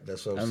 right?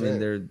 That's what I'm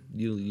saying. mean,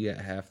 you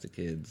got half the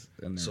kids,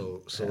 and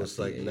so it's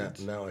like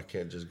now I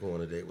can't just go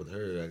on a date with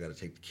her. I got to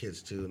take the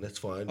kids too, and that's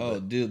fine. Oh,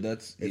 dude,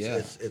 it's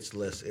less. It's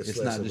less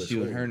not just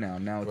you and her now.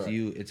 Now it's right.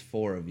 you. It's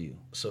 4 of you.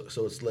 So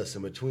it's less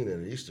in between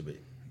than it used to be.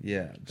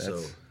 Yeah,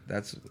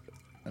 that's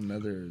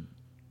another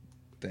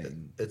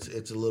thing.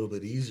 It's a little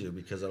bit easier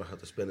because I don't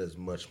have to spend as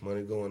much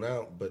money going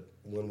out. But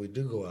when we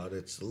do go out,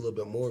 it's a little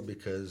bit more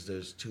because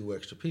there's 2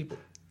 extra people.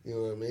 You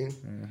know what I mean?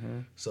 Mm-hmm.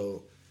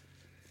 So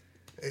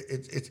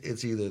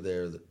it's either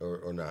there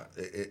or not.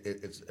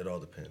 It all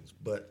depends.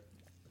 But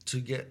to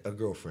get a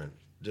girlfriend,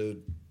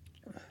 dude,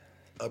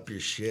 up your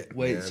shit.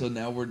 Wait, man. so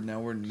now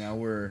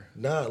we're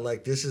nah.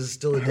 Like this is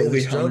still a are daily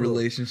we struggle. on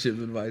relationship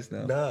advice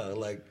now? Nah,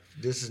 like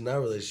this is not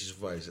relationship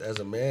advice. As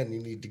a man, you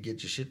need to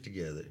get your shit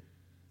together.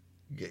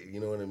 You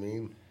know what I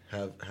mean?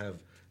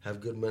 Have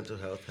good mental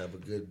health. Have a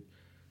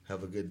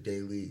good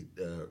daily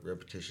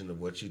repetition of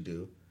what you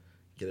do.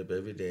 Get up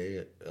every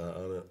day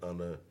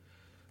on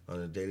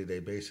a day-to-day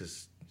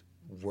basis.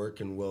 Work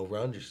and well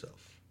round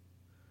yourself.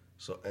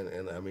 So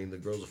and I mean the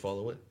girls will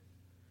follow it.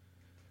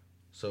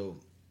 So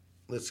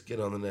let's get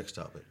on the next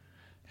topic.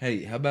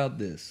 Hey, how about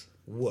this?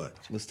 What?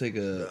 Let's take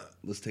a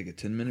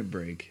 10-minute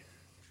break.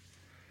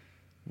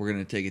 We're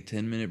gonna take a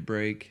 10-minute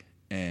break,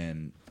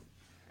 and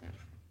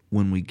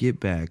when we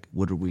get back,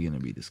 what are we gonna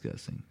be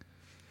discussing?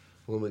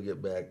 When we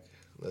get back,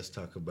 let's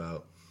talk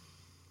about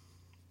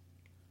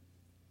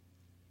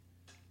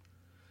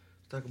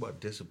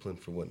discipline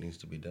for what needs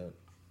to be done.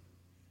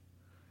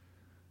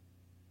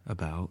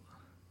 About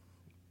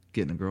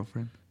getting a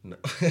girlfriend? No.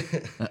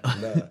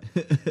 Nah.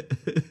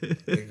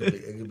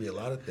 It could be a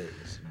lot of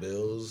things.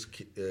 Bills,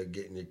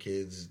 getting your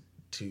kids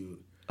to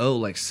Oh,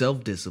 like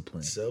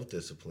self-discipline.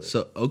 Self-discipline.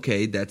 So,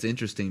 okay, that's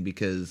interesting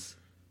because,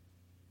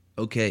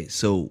 okay,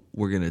 so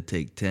we're going to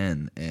take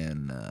 10,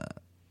 and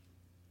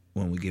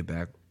when we get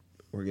back,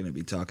 we're going to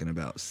be talking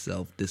about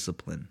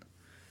self-discipline.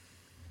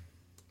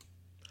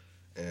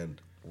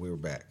 And we're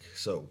back.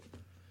 So,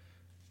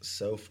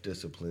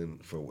 self-discipline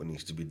for what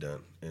needs to be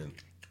done,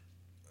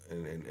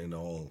 and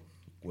all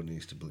what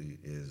needs to be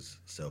is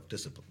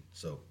self-discipline.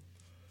 So,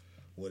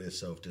 what is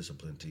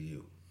self-discipline to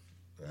you?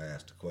 I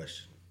asked a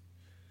question.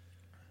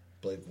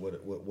 Blake,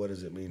 what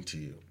does it mean to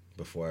you?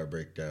 Before I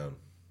break down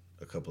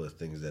a couple of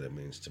things that it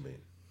means to me.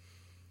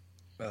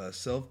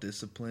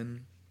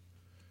 Self-discipline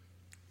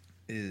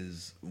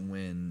is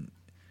when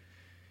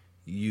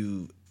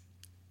you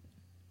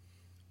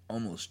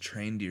almost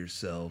trained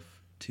yourself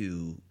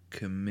to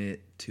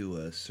commit to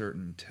a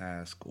certain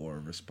task or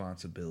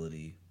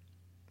responsibility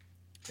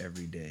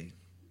every day.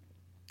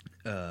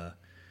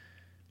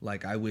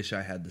 Like, I wish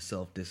I had the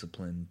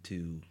self-discipline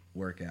to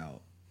work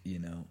out,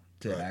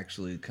 to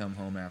actually come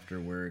home after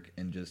work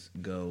and just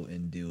go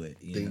and do it.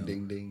 Ding,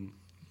 ding, ding.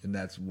 And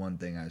that's one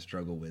thing I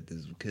struggle with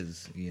is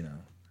because,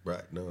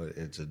 Right. No,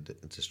 it's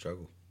a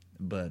struggle.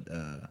 But,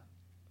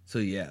 so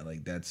yeah,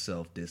 like that's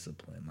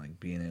self-discipline, like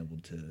being able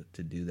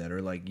to do that.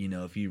 Or like,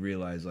 if you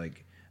realize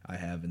like I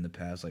have in the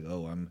past, like,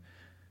 oh, I'm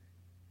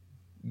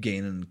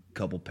gaining a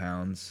couple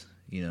pounds,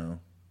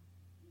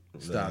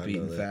 stop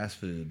eating fast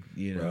food,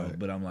 Right.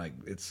 But I'm like,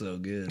 it's so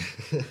good.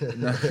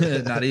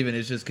 Not even,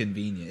 it's just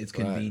convenient. It's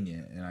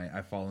convenient. Right. And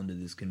I fall into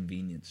this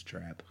convenience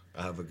trap.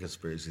 I have a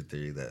conspiracy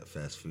theory that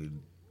fast food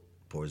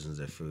poisons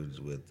their foods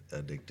with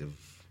addictive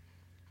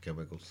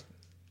chemicals.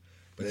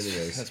 But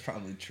anyways. That's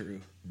probably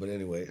true. But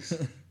anyways,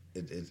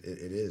 it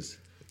is,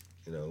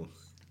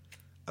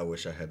 I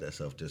wish I had that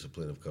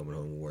self-discipline of coming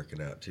home and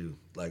working out too.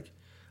 Like,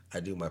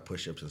 I do my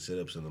push-ups and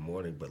sit-ups in the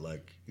morning, but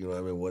like,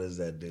 what does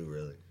that do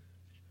really?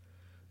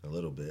 A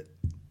little bit.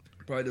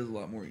 Probably does a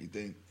lot more than you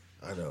think.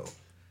 I know.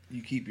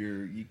 You keep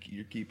you're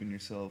keeping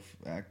yourself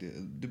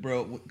active,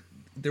 bro.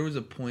 There was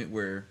a point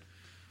where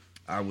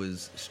I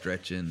was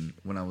stretching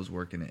when I was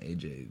working at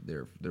AJ.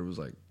 There was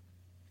like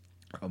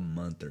a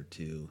month or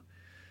two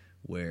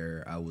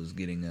where I was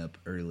getting up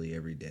early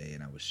every day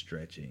and I was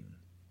stretching,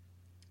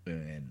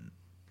 and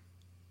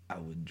I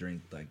would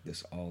drink like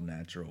this all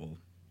natural.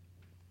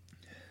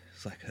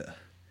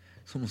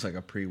 It's almost like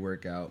a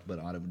pre-workout, but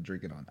I would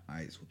drink it on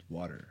ice with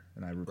water,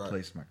 and I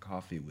replaced my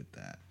coffee with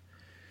that.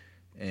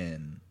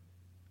 And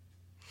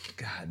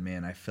God,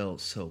 man, I felt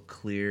so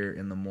clear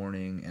in the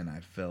morning, and I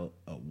felt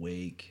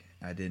awake.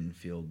 I didn't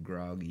feel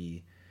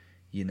groggy.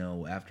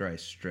 After I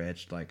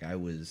stretched, like I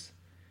was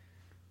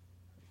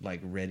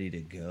like ready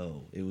to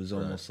go. It was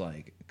almost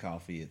like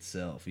coffee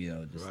itself,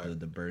 just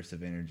the burst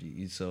of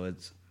energy. So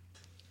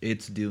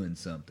it's doing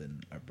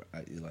something.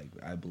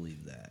 I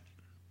believe that.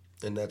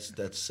 And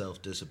that's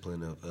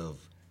self-discipline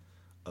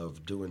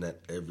of doing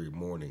that every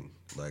morning.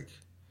 Like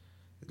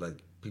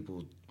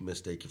people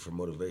mistake it for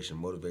motivation.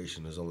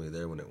 Motivation is only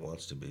there when it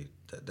wants to be.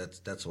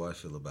 That's how I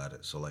feel about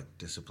it. So like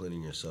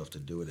disciplining yourself to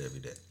do it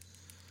every day.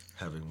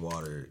 Having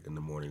water in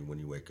the morning when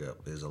you wake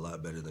up is a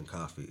lot better than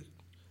coffee.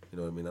 You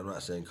know what I mean? I'm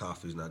not saying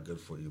coffee's not good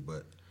for you,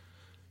 but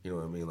you know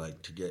what I mean?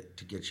 Like to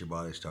get your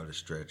body started to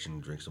stretch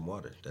and drink some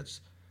water.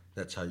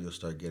 That's how you'll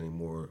start getting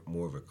more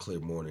of a clear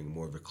morning,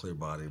 more of a clear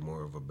body,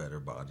 more of a better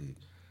body,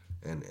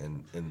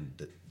 and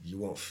you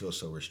won't feel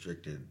so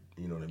restricted.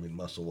 You know what I mean,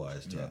 muscle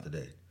wise throughout the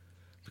day,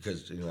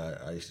 because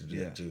I used to do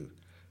that too.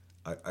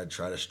 I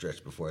try to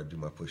stretch before I do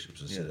my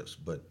push-ups and sit-ups,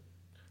 but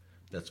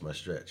that's my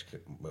stretch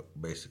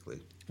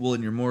basically. Well,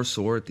 and you're more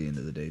sore at the end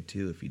of the day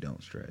too if you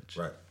don't stretch,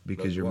 right?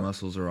 Because your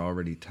muscles are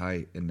already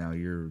tight, and now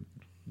you're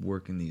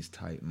working these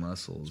tight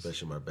muscles.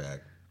 Especially my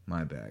back.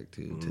 My back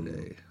too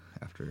today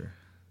after.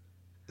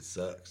 It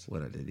sucks.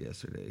 What I did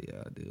yesterday,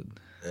 yeah, dude.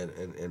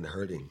 And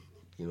hurting,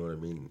 you know what I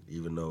mean?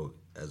 Even though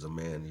as a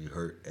man you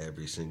hurt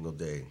every single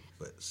day,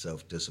 but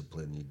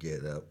self-discipline, you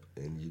get up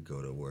and you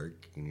go to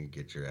work and you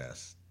get your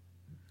ass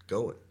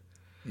going.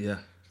 Yeah.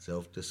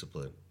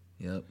 Self-discipline.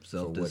 Yep,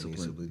 self-discipline. For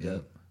what needs to be done.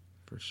 Yep,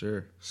 for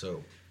sure.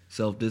 So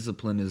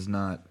self-discipline is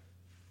not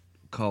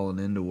calling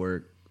into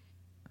work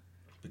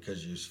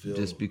because you feel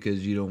just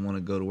because you don't want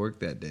to go to work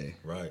that day.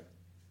 Right.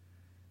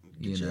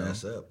 Get your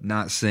ass up.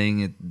 Not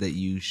saying that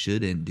you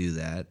shouldn't do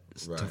that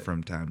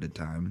from time to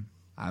time.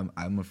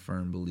 I'm a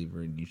firm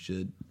believer in you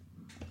should.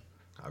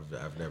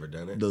 I've never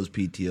done it. Those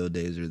PTO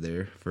days are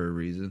there for a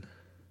reason.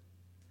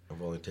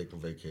 I've only taken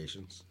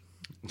vacations.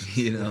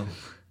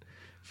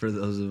 For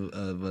those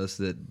of us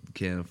that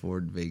can't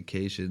afford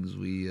vacations,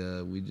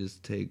 we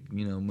just take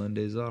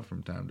Mondays off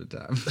from time to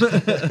time,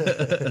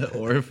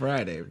 or a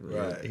Friday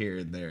here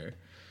and there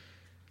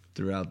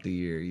throughout the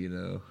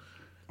year.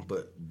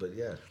 But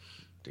yeah.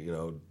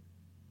 You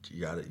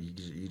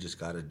just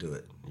got to do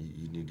it.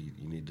 You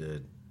need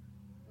to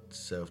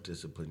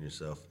self-discipline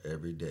yourself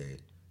every day,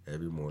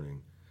 every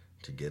morning,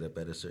 to get up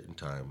at a certain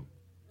time,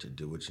 to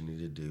do what you need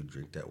to do,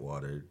 drink that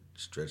water,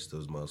 stretch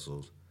those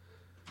muscles,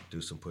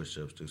 do some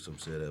push-ups, do some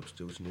sit-ups,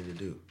 do what you need to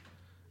do.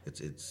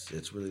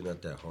 It's really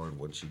not that hard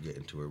once you get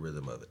into a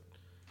rhythm of it.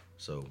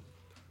 So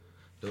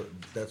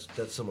that's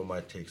some of my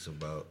takes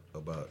about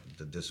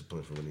the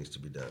discipline for what needs to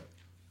be done.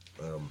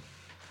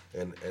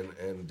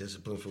 And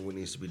discipline for what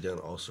needs to be done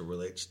also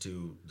relates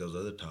to those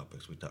other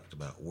topics we talked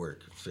about: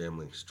 work,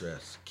 family,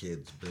 stress,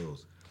 kids,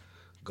 bills,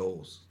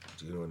 goals.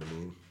 Do you know what I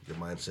mean? Your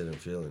mindset and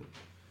feeling.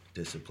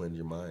 Discipline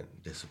your mind.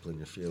 Discipline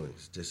your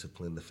feelings.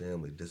 Discipline the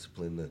family.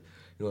 Discipline the,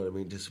 you know what I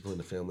mean? Discipline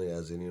the family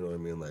as in, you know what I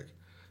mean? Like,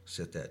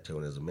 set that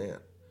tone as a man.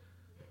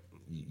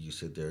 You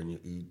sit there and you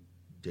eat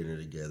dinner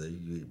together.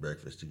 You eat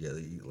breakfast together.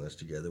 You eat lunch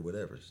together.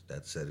 Whatever.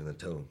 That's setting the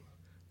tone.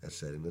 That's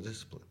setting the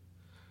discipline.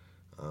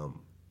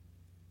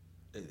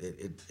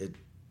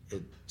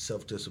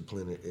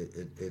 Self-discipline,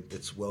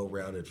 it's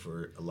well-rounded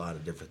for a lot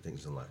of different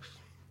things in life.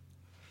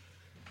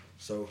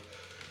 So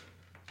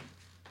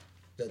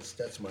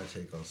that's my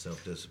take on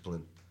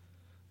self-discipline.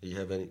 Do you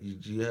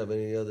have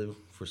any other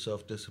for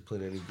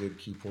self-discipline? Any good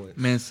key points?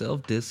 Man,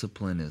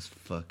 self-discipline is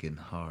fucking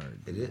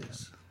hard. It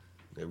is.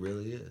 It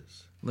really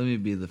is. Let me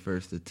be the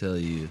first to tell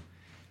you,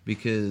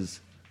 because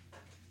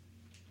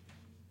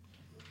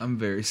I'm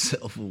very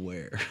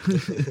self-aware.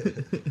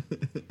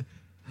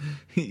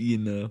 You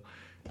know?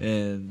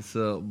 And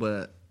so,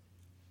 but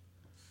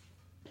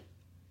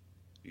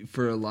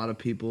for a lot of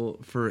people,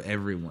 for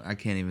everyone, I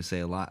can't even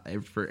say a lot,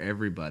 for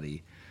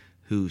everybody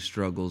who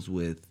struggles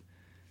with,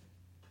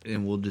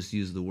 and we'll just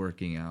use the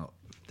working out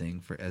thing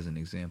for as an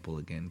example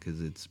again,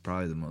 because it's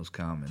probably the most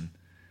common.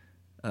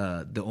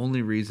 The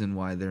only reason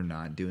why they're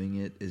not doing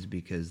it is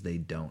because they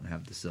don't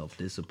have the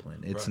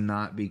self-discipline. It's right.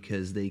 not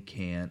because they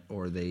can't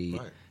or they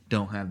right.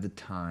 don't have the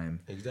time.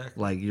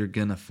 Exactly. Like, you're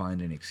going to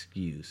find an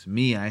excuse.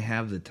 Me, I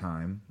have the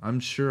time. I'm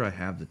sure I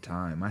have the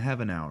time. I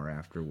have an hour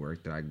after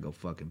work that I can go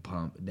fucking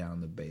pump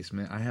down the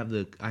basement. I have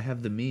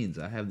the means.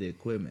 I have the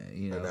equipment.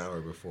 You know, an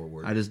hour before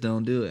work. I just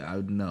don't do it.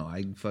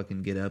 I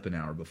fucking get up an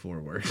hour before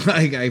work.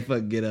 Like, I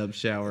fucking get up,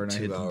 shower, and I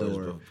hit the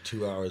door.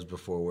 2 hours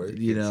before work.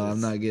 You know,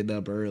 I'm not getting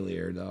up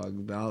earlier,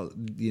 dog.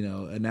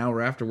 An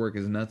hour after work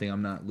is nothing.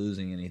 I'm not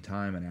losing any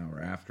time an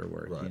hour after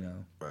work, right. you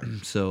know. Right.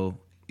 So,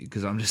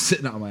 because I'm just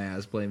sitting on my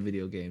ass playing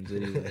video games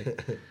anyway.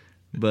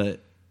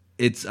 But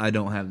I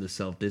don't have the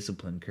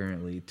self-discipline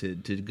currently to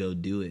go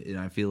do it. And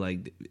I feel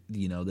like,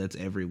 you know, that's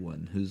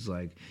everyone who's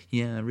like,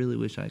 yeah, I really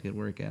wish I could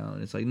work out.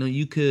 And it's like, no,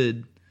 you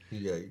could.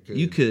 Yeah,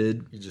 you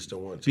could. You just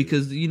don't want to.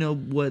 Because, you know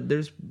what,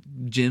 there's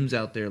gyms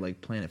out there like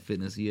Planet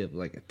Fitness. You have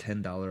like a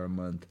 $10 a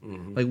month.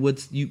 Mm-hmm. Like,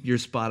 your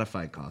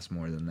Spotify costs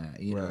more than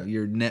that. You know,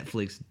 your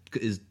Netflix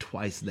is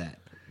twice that.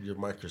 Your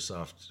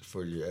Microsoft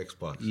for your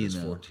Xbox is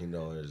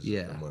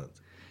 $14 a month.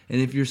 And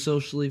if you're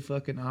socially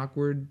fucking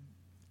awkward,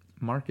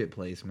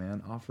 Marketplace,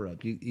 man, offer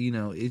up. You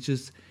know, it's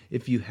just,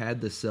 if you had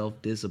the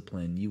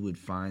self-discipline, you would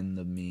find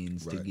the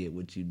means to get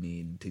what you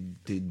need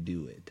to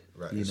do it.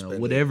 Right. You know,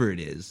 whatever it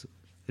is.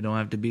 It don't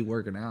have to be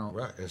working out.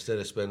 Right. Instead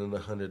of spending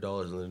 $100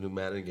 on the new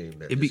Madden game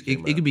that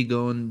it could be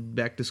going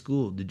back to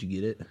school. Did you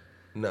get it?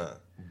 Nah,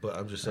 but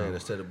I'm just saying,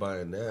 instead of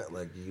buying that,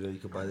 like, you know, you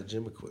could buy the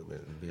gym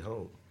equipment and be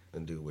home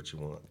and do what you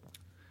want.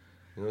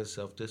 You know, it's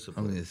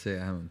self-discipline. I'm gonna say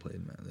I haven't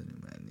played the new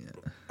Madden yet.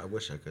 I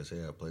wish I could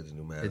say I played the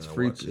new Madden. It's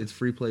free. It's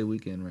free play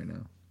weekend right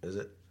now. Is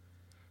it?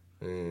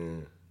 So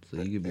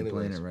you could be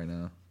playing it right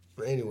now.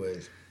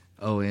 Anyways.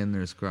 Oh, and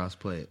there's cross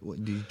play.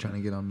 What? Do you trying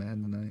to get on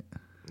Madden tonight?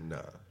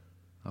 Nah.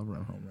 I'll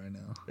run home right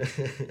now.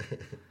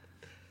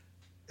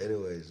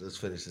 Anyways, let's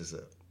finish this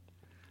up.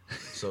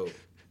 So,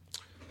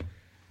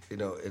 you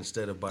know,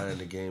 instead of buying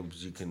the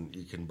games, you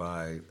can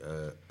buy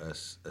a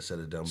set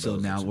of dumbbells. So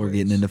now we're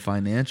getting into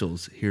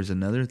financials. Here's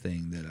another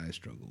thing that I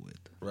struggle with.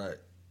 Right,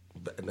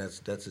 and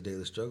that's a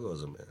daily struggle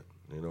as a man.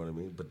 You know what I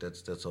mean? But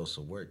that's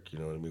also work. You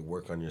know what I mean?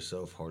 Work on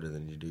yourself harder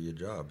than you do your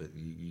job.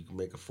 You can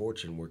make a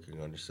fortune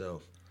working on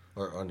yourself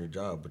or on your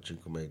job, but you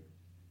can make,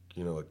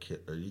 you know,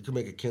 you can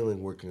make a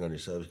killing working on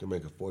yourself. You can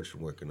make a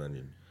fortune working on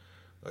your,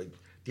 like,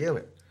 damn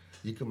it.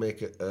 You can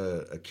make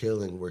a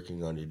killing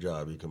working on your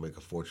job. You can make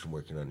a fortune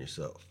working on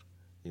yourself.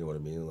 You know what I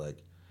mean?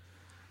 Like,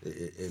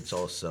 it's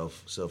all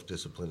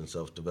self-discipline and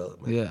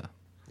self-development. Yeah.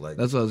 Like,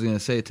 that's what I was going to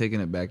say,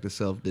 taking it back to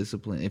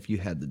self-discipline. If you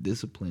had the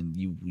discipline,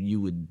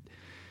 you would,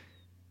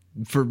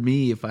 for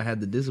me, if I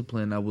had the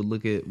discipline, I would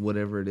look at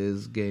whatever it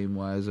is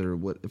game-wise or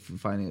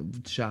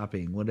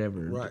shopping,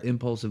 whatever. Right.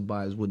 Impulsive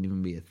buys wouldn't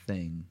even be a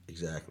thing.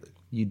 Exactly.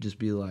 You'd just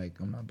be like,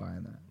 I'm not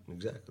buying that.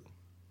 Exactly.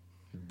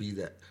 Be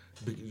that.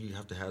 You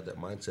have to have that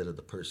mindset of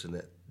the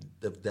person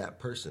that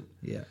person.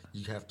 Yeah.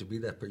 You have to be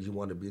that person. You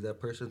want to be that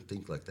person?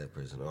 Think like that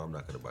person. Oh, I'm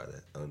not going to buy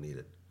that. I don't need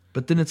it.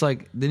 But then it's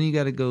like, then you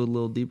got to go a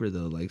little deeper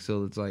though. Like,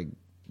 so it's like,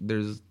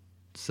 there's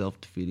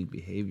self-defeating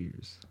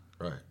behaviors.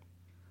 Right.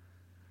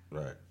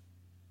 Right.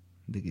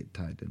 They get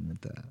tied in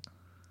with that.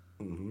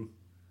 Mm-hmm.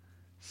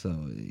 So,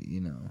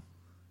 you know,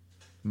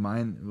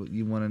 mine,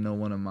 you want to know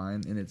one of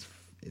mine, and it's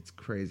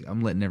crazy.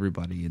 I'm letting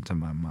everybody into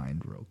my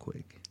mind real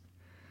quick.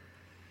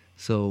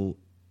 So,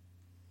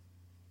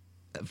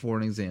 for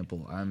an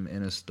example, I'm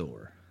in a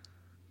store,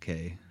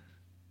 okay,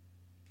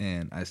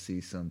 and I see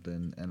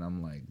something, and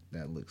I'm like,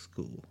 that looks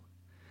cool,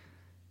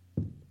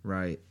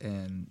 right?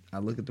 And I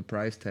look at the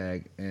price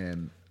tag,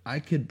 and I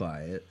could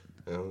buy it,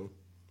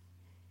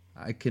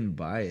 I can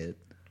buy it.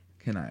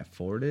 Can I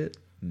afford it?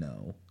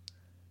 No.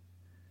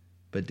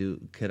 But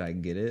could I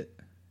get it?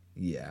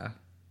 Yeah.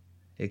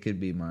 It could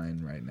be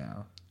mine right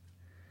now.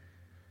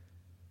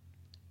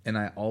 And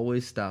I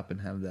always stop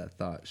and have that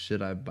thought,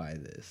 should I buy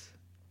this?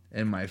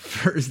 And my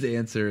first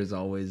answer is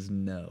always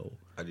no.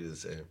 I do the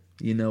same.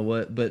 You know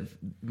what? But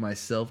my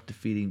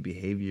self-defeating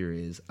behavior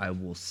is I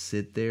will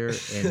sit there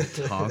and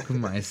talk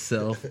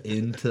myself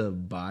into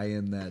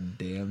buying that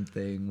damn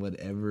thing,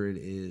 whatever it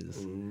is.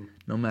 Mm-hmm.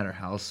 No matter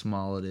how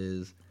small it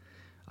is.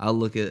 I'll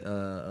look at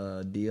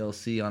a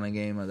DLC on a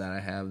game that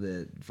I have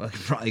that fucking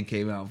probably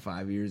came out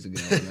 5 years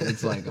ago. And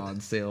it's like on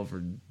sale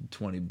for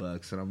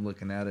 $20. And I'm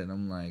looking at it and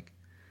I'm like,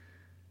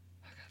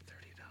 I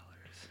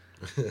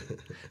got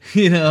 $30.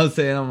 You know what I'm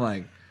saying? I'm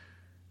like,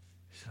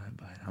 should I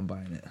buy it? I'm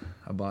buying it.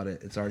 I bought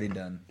it. It's already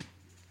done.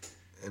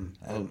 And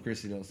I hope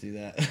Chrissy don't see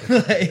that.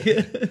 Like,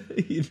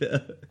 you know.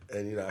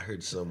 And I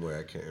heard somewhere,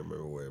 I can't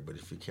remember where, but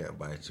if you can't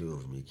buy two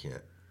of them, you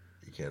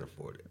can't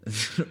afford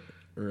it.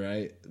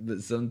 Right,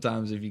 but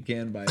sometimes if you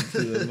can buy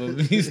two of them,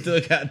 you still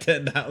got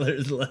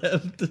 $10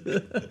 left.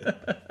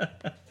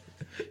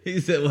 He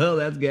said, "Well,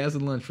 that's gas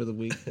and lunch for the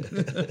week."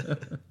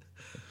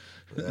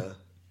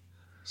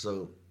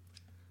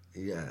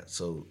 Yeah.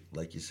 So,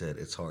 like you said,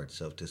 it's hard.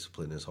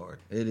 Self-discipline is hard.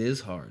 It is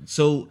hard.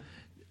 So,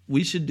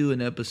 we should do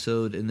an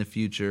episode in the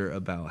future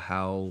about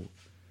how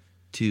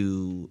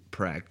to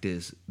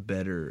practice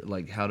better,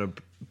 like how to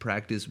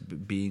practice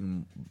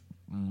being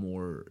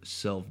more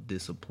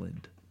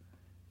self-disciplined.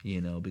 You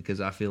know,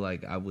 because I feel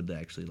like I would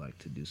actually like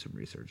to do some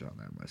research on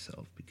that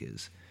myself,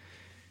 because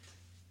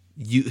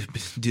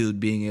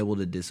being able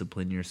to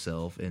discipline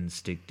yourself and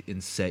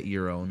set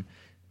your own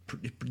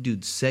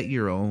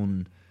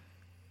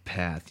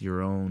path,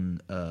 your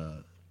own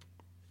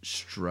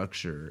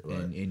structure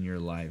in your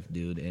life,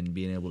 dude, and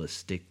being able to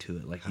stick to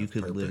it. Like, you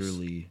could purpose.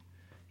 Literally,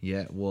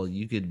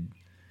 you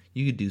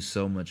could do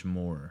so much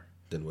more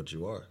than what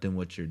you are, than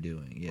what you're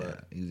doing. Yeah,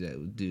 right.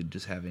 Exactly, dude.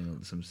 Just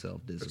having some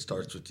self-discipline. It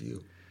starts with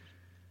you.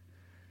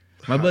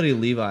 My buddy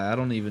Levi, I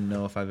don't even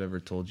know if I've ever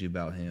told you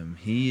about him.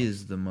 He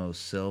is the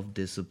most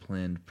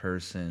self-disciplined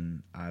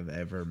person I've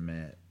ever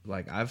met.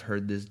 Like, I've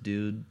heard this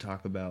dude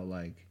talk about,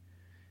 like,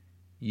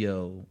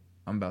 yo,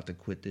 I'm about to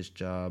quit this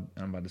job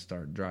and I'm about to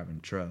start driving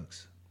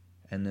trucks.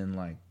 And then,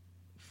 like,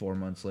 4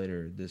 months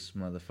later, this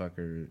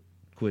motherfucker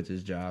quits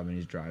his job and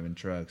he's driving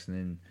trucks. And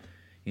then,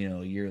 you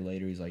know, a year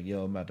later, he's like,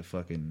 yo, I'm about to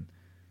fucking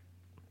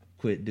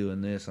quit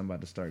doing this. I'm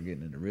about to start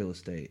getting into real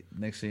estate.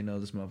 Next thing you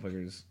know, this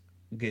motherfucker's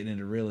getting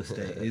into real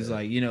estate. He's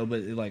like, you know,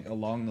 but like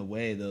along the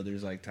way though,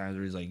 there's like times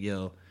where he's like,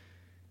 yo,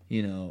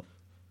 you know,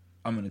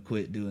 I'm gonna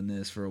quit doing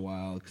this for a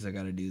while because I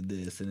gotta do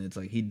this. And it's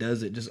like he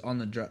does it just on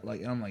the drive. Like,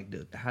 and I'm like,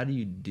 dude, how do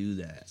you do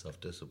that?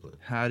 Self-discipline.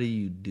 How do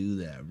you do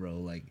that, bro?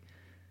 Like,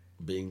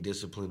 being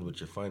disciplined with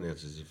your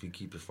finances. If you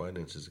keep your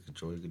finances in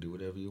control, you can do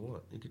whatever you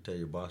want. You can tell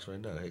your boss right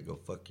now, hey, go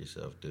fuck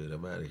yourself, dude,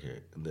 I'm out of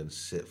here, and then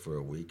sit for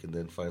a week and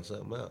then find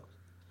something else.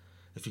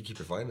 If you keep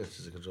your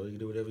finances in control, you can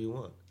do whatever you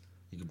want.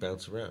 You can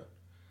bounce around.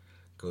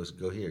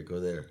 Go here, go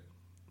there.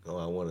 Oh,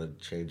 I want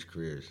to change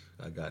careers.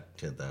 I got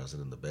 $10,000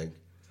 in the bank.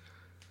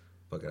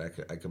 Fuck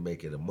it, I can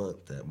make it a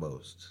month at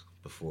most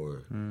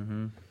before.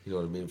 Mm-hmm. You know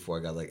what I mean? Before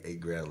I got like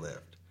 $8,000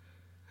 left.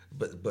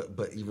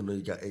 But even though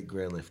you got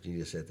 $8,000 left, you need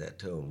to set that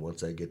tone.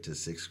 Once I get to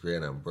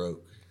 $6,000, I'm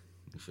broke.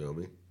 You feel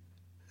me?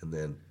 And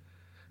then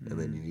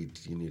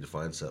you need to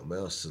find something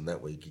else, and that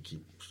way you can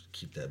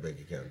keep that bank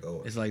account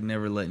going. It's like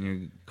never letting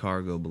your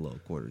car go below a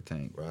quarter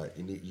tank. Right.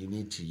 You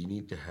need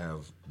to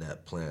have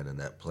that plan, and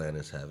that plan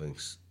is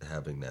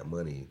having that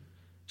money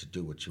to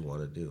do what you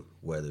want to do.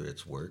 Whether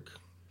it's work,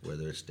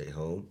 whether it's stay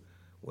home,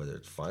 whether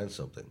it's find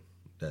something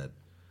that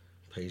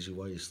pays you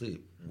while you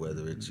sleep.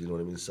 Whether it's, you know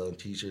what I mean, selling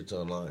T-shirts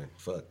online.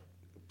 Fuck,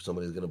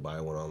 somebody's gonna buy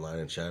one online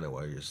in China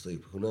while you're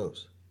asleep. Who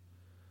knows?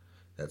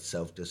 That's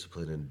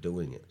self-discipline in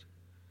doing it.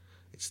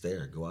 It's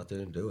there. Go out there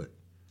and do it.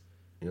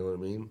 You know what I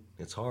mean?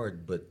 It's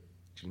hard, but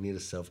you need to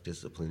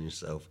self-discipline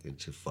yourself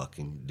into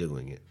fucking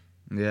doing it.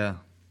 Yeah.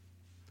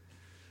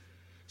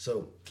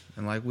 So.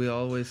 And like we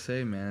always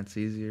say, man, it's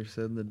easier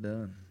said than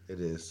done. It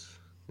is.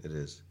 It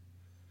is.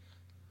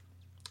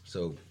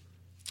 So,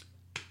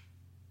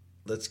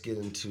 let's get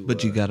into...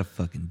 But you gotta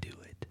fucking do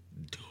it.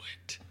 Do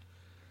it.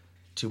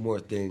 2 more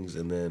things,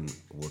 and then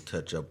we'll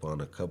touch up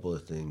on a couple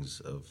of things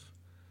of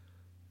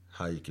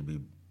how you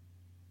can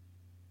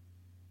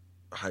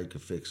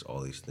fix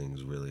all these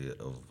things, really,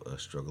 of a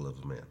struggle of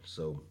a man.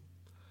 So,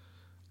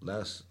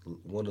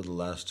 one of the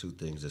last 2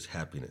 things is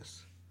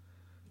happiness.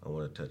 I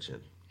want to touch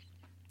in.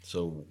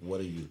 So, what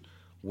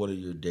are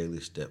your daily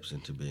steps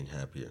into being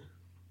happier?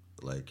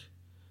 Like,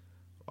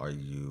 are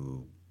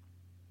you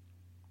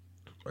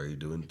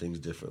doing things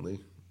differently?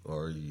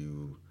 Or are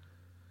you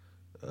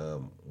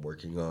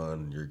working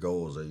on your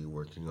goals? Are you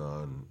working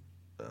on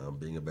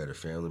being a better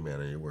family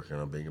man? Are you working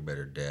on being a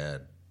better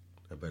dad,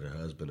 a better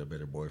husband, a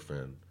better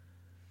boyfriend?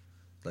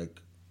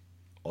 Like,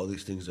 all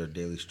these things are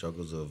daily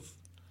struggles of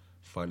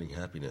finding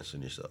happiness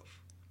in yourself,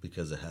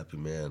 because a happy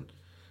man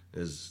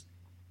is,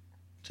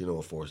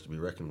 a force to be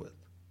reckoned with.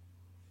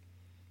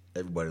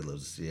 everybody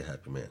loves to see a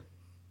happy man.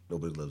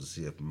 Nobody loves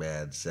to see a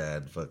mad,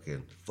 sad,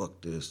 fucking fuck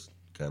this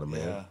kind of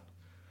man. Yeah.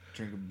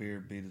 Drink a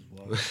beer, beat his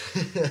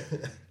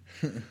wife.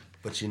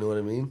 But you know what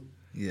I mean?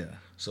 Yeah.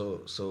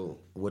 So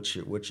what's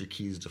your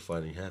keys to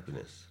finding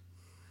happiness?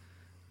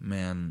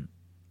 Man,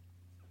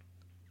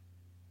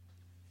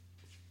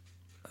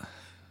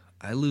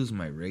 I lose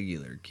my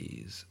regular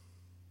keys.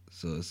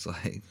 So it's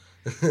like,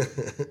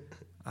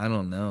 I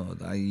don't know.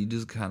 You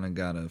just kind of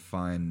gotta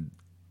find.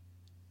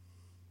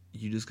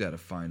 You just gotta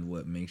find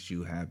what makes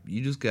you happy.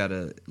 You just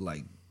gotta,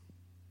 like,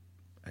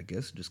 I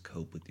guess, just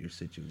cope with your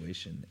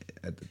situation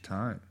at the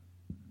time.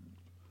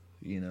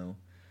 You know,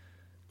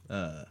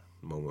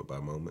 Moment by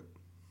moment.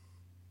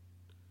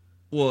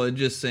 well,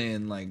 just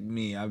saying, like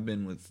me, I've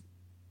been with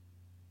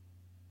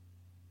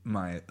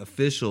my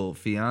official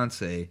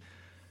fiance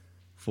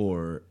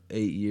for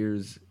 8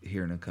 years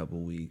here in a couple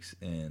weeks,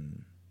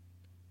 and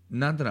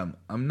not that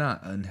I'm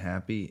not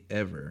unhappy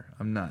ever.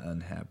 I'm not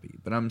unhappy,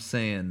 but I'm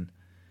saying,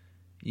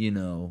 you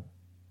know,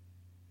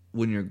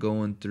 when you're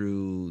going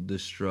through the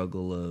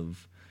struggle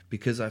of,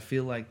 because I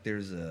feel like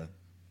there's a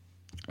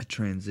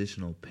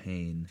transitional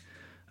pain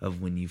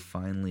of when you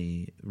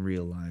finally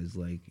realize,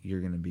 like,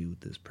 you're gonna be with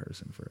this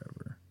person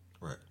forever,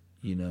 Right.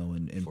 you know,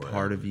 and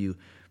Forever.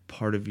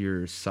 part of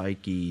your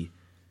psyche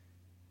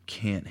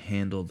can't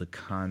handle the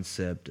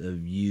concept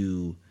of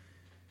you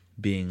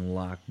being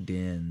locked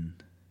in,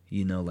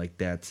 you know, like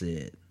that's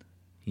it,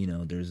 you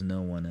know, there's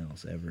no one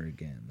else ever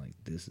again, like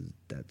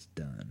that's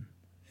done.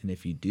 And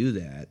if you do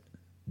that,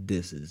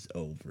 this is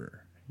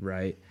over,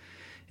 right?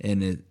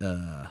 And it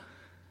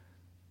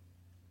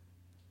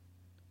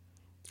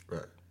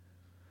Right.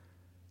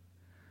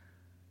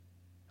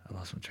 I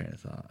lost my train of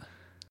thought.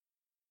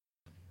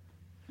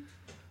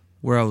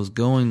 Where I was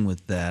going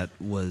with that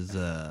was,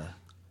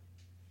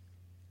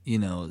 you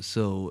know,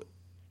 so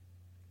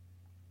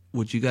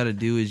what you got to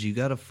do is you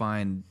got to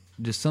find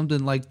just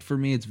something, like, for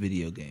me, it's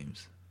video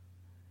games.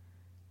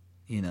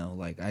 You know,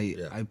 like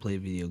I play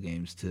video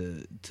games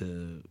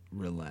to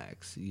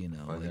relax. You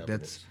know, Find like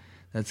happiness.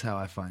 that's how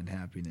I find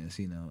happiness.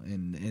 You know,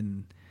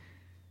 and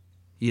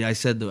yeah, I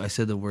said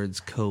the words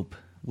cope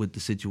with the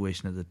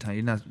situation at the time.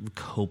 You're not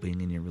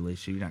coping in your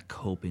relationship. You're not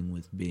coping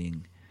with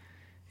being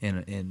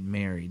and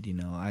married. You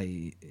know,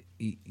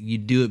 you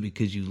do it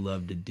because you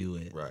love to do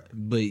it. Right.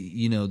 But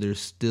you know,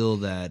 there's still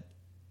that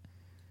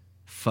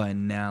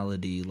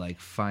finality, like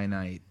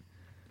finite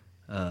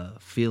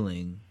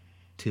feeling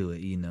to it.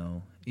 You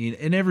know,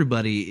 and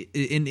everybody,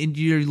 and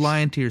you're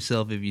lying to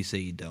yourself if you say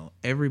you don't.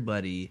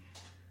 Everybody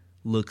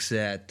looks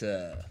at,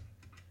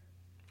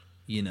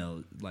 you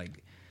know,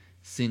 like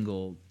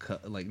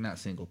like not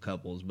single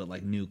couples, but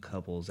like new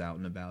couples out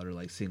and about, or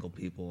like single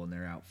people, and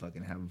they're out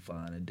fucking having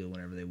fun and doing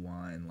whatever they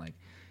want, and like,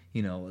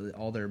 you know,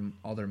 all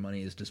their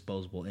money is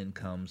disposable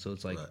income, so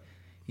it's like, Right.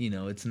 you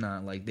know, it's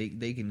not like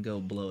they can go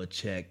blow a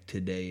check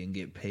today and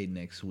get paid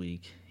next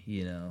week,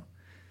 you know.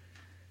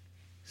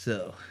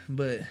 So,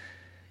 but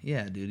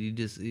yeah, dude, you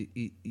just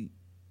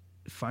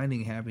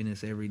finding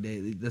happiness every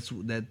day. That's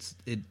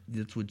it.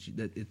 That's what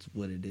it's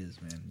what it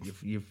is, man.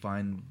 You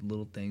find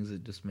little things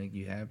that just make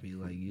you happy.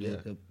 Like you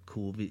look up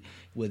cool,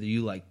 whether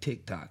you like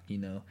TikTok. You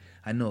know,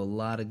 I know a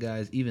lot of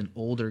guys, even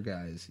older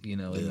guys, you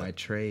know, in my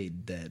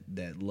trade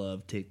that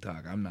love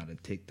TikTok. I'm not a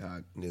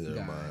TikTok Neither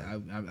guy.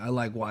 am I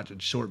like watching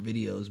short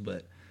videos,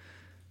 but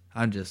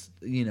I'm just,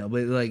 you know,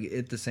 but like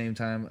at the same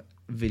time,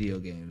 video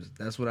games.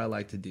 That's what I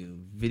like to do.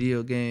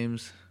 Video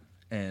games.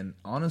 And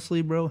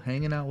honestly, bro,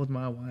 hanging out with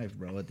my wife,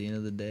 bro, at the end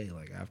of the day,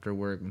 like after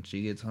work, when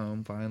she gets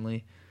home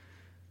finally,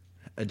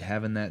 and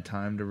having that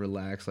time to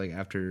relax, like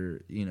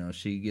after, you know,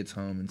 she gets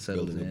home and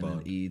settles Building a in bond.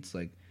 and eats,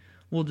 like,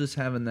 well, just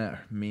having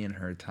that me and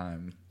her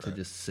time to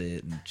just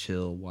sit and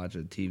chill, watch a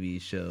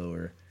TV show,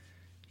 or,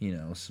 you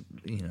know,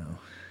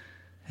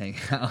 hang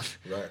out.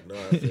 Right. No,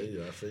 I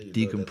feel you.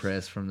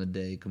 Decompress from the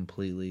day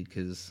completely,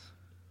 because,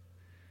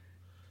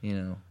 you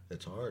know,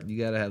 It's hard. you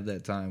gotta have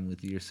that time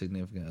with your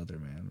significant other,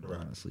 man. Right.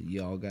 Honestly,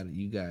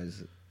 you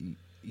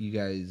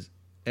guys,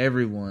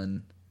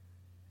 everyone,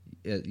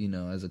 you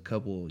know, as a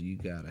couple, you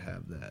gotta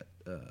have that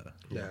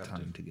have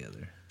time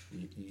together.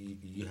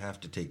 You have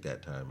to take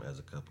that time as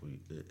a couple,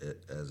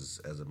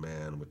 as a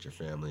man with your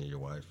family and your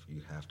wife.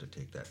 You have to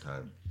take that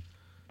time.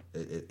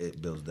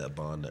 It builds that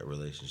bond, that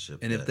relationship.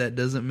 And if that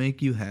doesn't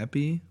make you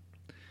happy,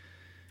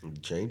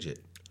 change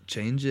it.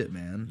 change it,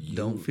 man.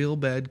 Don't feel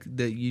bad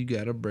that you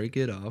gotta break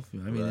it off. I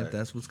mean, if Right.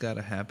 that's what's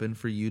gotta happen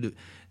for you to,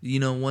 you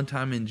know, one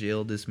time in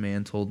jail, this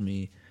man told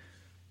me,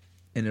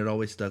 and it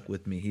always stuck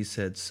with me. He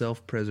said,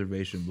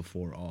 "Self-preservation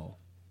before all."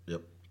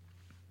 Yep.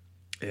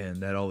 And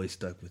that always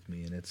stuck with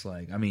me. And it's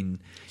like, I mean,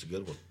 It's a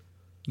good one.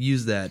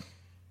 use that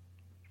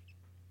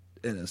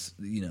in a,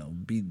 you know,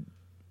 be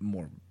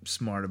more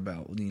smart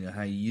about, you know,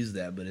 how you use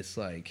that. But it's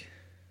like,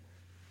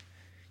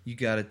 you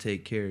got to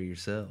take care of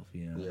yourself,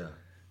 you know?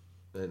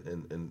 Yeah.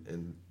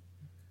 And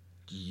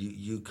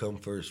you come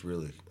first,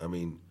 really. I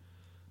mean,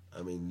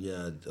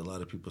 yeah, a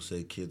lot of people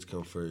say kids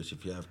come first.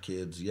 If you have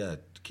kids, yeah,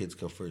 kids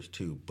come first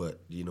too.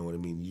 But you know what I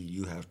mean?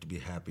 You have to be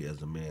happy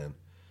as a man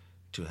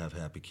to have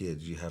happy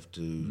kids. You have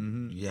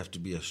to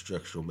be a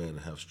structural man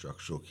to have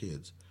structural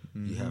kids.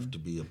 You have to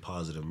be a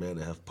positive man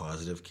to have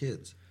positive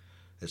kids.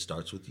 It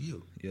starts with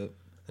you. Yep.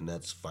 And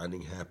that's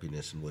finding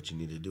happiness in what you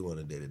need to do on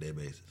a day-to-day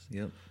basis.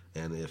 Yep.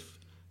 And if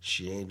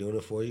she ain't doing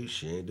it for you,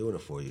 she ain't doing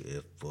it for you.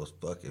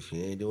 If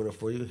he ain't doing it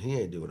for you, he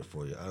ain't doing it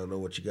for you. I don't know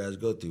what you guys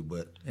go through,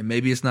 but And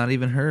maybe it's not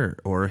even her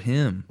or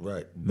him.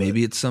 right.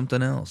 Maybe it's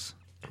something else.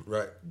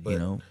 Right. But You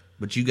know,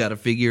 but you got to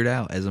figure it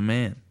out as a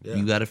man. Yeah.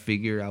 You got to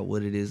figure out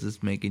what it is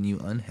that's making you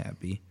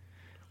unhappy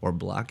or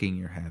blocking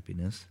your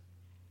happiness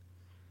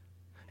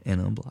and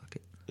unblock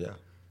it. yeah.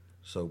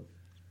 So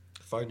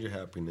find your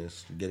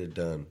happiness, get it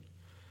done,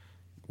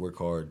 work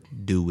hard,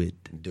 Do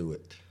it. do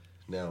it.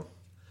 Now,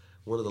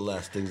 one of the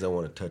last things I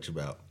want to touch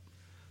about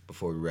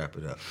before we wrap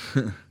it up,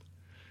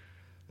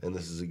 and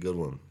this is a good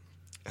one.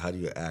 How do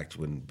you act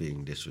when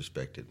being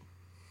disrespected?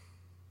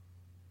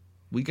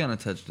 We kind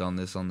of touched on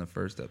this on the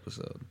first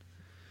episode.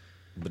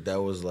 But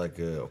that was like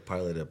a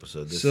pilot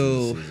episode. This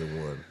So- is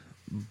season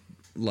 1.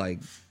 Like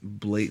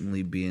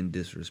blatantly being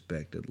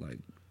disrespected. Like,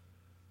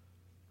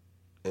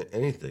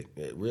 Anything,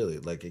 really.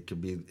 Like it could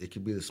be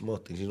the small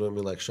things. You know what I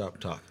mean? Like shop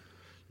talk.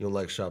 You don't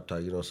like shop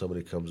talk. You know,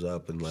 somebody comes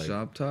up and like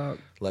shop talk.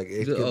 like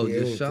it could be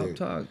just anything. shop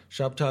talk.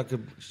 Shop talk.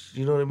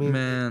 You know what I mean?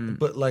 Man.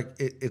 But like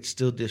it's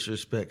still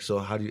disrespect. So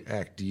how do you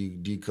act? Do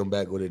you come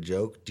back with a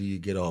joke? Do you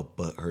get all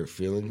hurt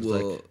feelings?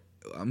 Well, Like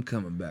I'm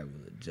coming back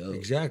with a joke.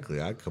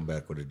 exactly. I come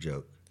back with a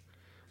joke.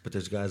 But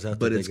there's guys out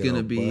there. But it's that get gonna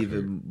all be butthurt.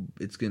 even.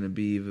 It's gonna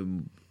be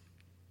even.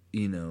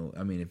 You know,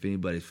 I mean, if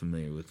anybody's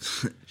familiar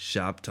with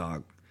shop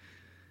talk,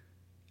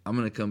 I'm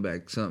gonna come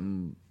back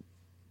something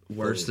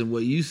worse than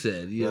what you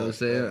said. You know what I'm Right,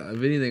 saying? right.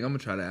 If anything, I'm gonna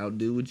try to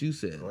outdo what you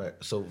said. Right.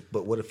 So,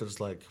 but what if it's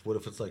like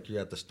you're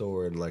at the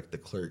store and like the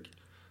clerk,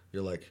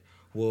 you're like,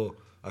 well,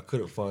 I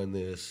couldn't find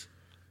this,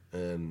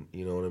 and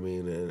you know what I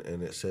mean,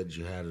 and it said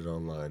you had it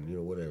online, you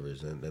know, whatever it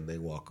is, and then they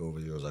walk over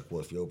you. I was like,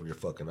 well, if you open your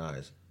fucking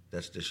eyes,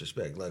 that's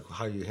disrespect. Like,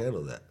 how do you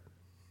handle that?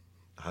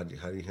 How do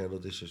you handle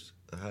disrespect?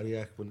 How do you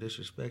act when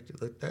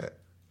disrespected like that?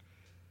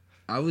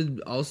 I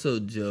would also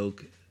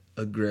joke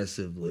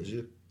aggressively. Would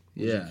you?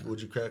 Yeah.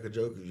 Would you crack a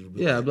joke? Or you'd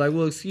be Yeah, I'd be like,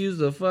 well, excuse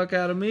the fuck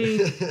out of me.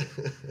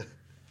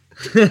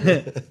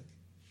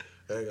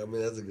 Hey, I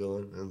mean, that's a good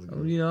one. That's a good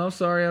one. You know, I'm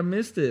sorry I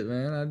missed it,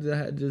 man.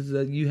 I just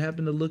you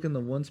happened to look in the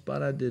one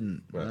spot I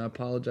didn't. Right. And I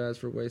apologize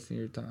for wasting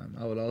your time.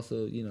 I would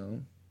also, you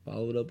know,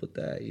 follow it up with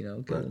that, you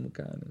know, kill Right. them with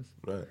kindness.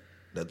 Right.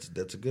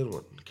 That's a good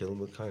one. Kill them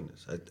with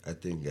kindness. I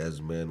think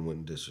as men,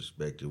 when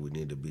disrespected, we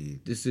need to be.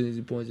 Just as soon as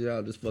he points it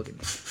out, just fucking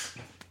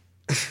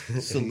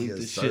salute Yes,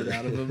 the sir. shit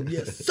out of him.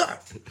 Yes,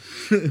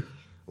 sir.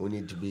 We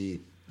need to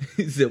be.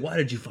 He said, "Why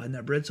did you find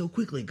that bread so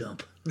quickly,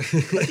 Gump?"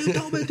 Like you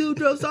told me to,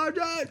 Drill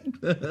Sergeant.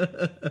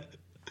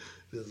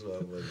 This is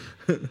what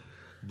I'm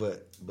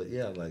but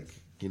yeah, like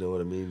you know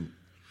what I mean.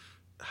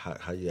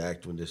 How you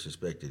act when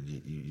disrespected,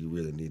 you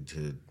really need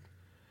to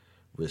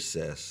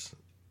recess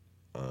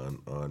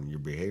on your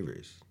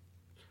behaviors.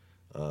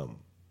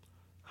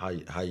 How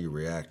you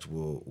react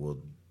will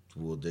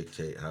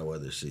dictate how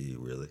others see you,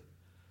 really.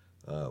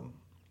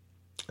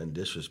 And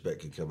disrespect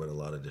can come in a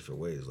lot of different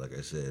ways. Like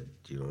I said,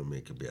 you know what I mean?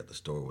 It could be at the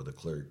store with a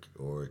clerk,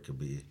 or it could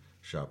be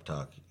shop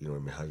talk. You know what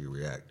I mean? How you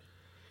react.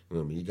 You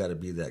know what I mean? You got to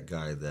be that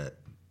guy that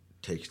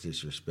takes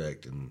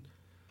disrespect and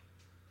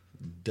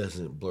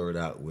doesn't blur it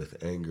out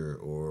with anger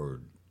or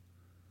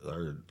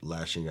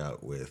lashing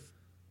out with,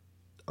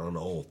 I don't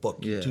know, oh,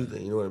 fuck you Yeah. too.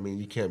 You know what I mean?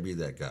 You can't be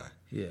that guy.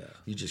 Yeah.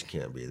 You just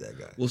can't be that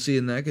guy. Well, see,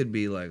 and that could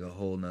be like a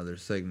whole nother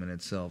segment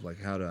itself, like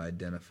how to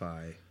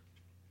identify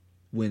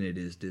when it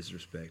is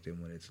disrespect and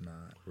when it's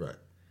not. Right.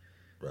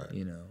 Right.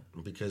 You know.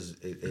 Because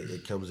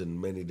it comes in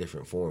many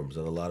different forms,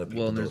 and a lot of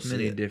people Well, and don't there's see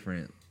many it.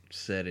 different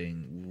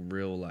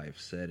real life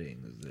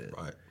settings that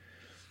Right.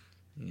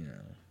 you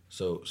know.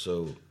 So,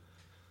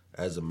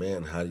 as a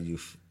man, how do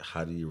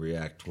you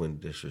react when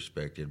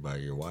disrespected by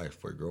your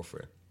wife or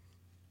girlfriend?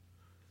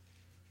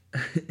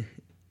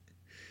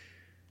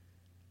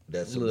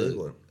 That's a big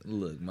one.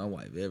 Look, my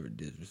wife ever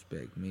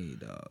disrespect me,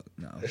 dog.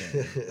 No.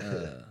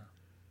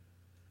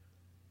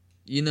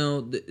 You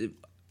know,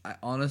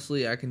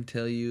 honestly, I can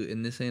tell you,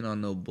 and this ain't on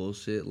no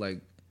bullshit.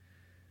 Like,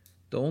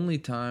 the only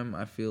time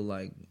I feel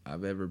like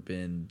I've ever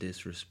been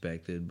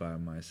disrespected by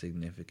my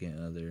significant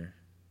other,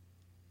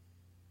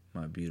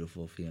 my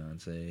beautiful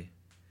fiance,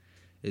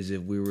 is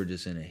if we were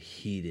just in a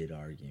heated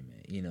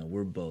argument. You know,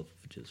 we're both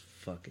just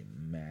fucking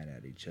mad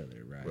at each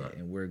other, right?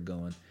 And we're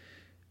going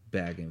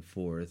back and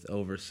forth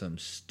over some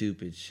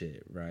stupid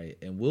shit, right?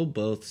 And we'll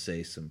both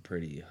say some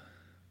pretty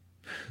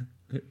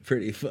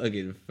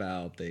fucking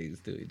foul things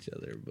to each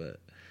other, but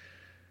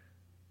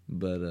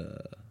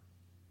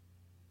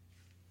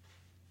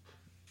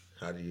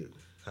How do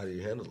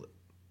you handle it?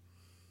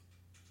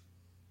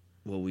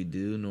 what we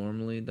do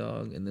normally,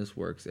 dog, and this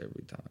works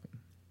every time.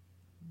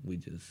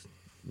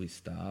 We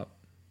stop.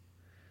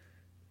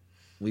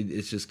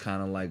 It's just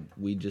kind of like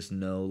we just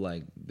know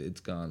like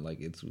it's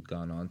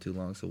gone on too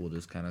long, so we'll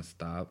just kind of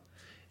stop,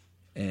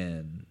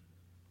 and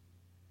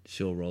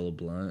she'll roll a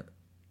blunt,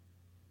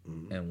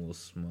 and we'll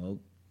smoke,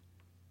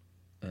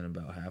 And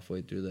about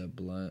halfway through that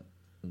blunt,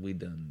 we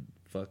done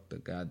fucked the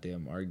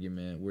goddamn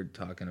argument. We're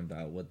talking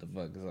about what the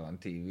fuck is on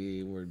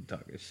TV. We're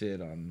talking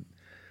shit on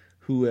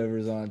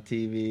whoever's on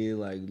TV,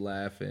 like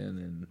laughing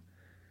and.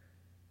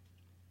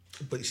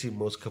 But you see,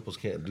 most couples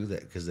can't do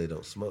that because they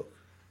don't smoke.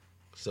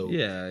 So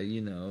yeah, you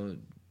know,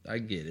 I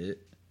get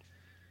it.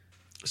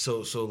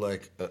 So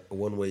like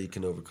one way you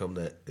can overcome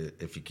that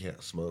if you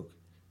can't smoke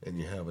and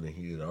you're having a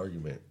heated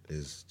argument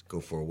is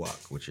go for a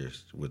walk with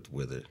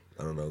it.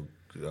 I don't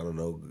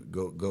know.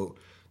 Go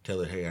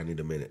tell her, hey, I need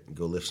a minute.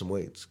 Go lift some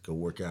weights. Go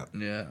work out.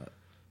 Yeah,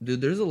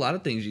 dude. There's a lot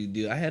of things you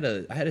do. I had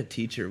a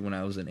teacher when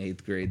I was in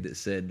 8th grade that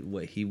said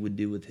what he would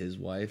do with his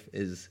wife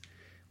is,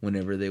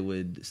 whenever they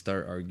would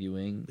start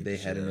arguing, they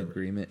had an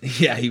agreement.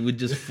 Yeah, he would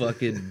just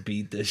fucking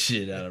beat the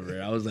shit out of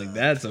her. I was like,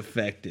 that's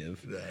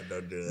effective. Nah,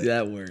 don't do that.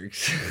 That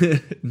works.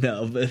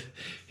 No, but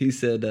he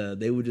said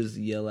they would just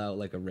yell out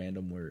like a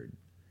random word.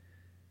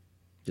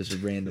 Just a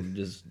random,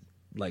 just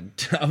like,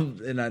 now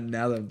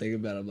that I'm thinking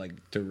about it, I'm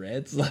like,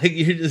 Tourette's? Like,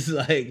 you're just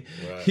like,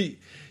 right.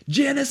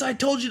 Janice, I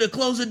told you to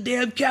close the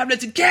damn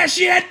cabinets and cash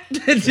it!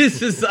 It's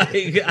just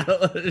like,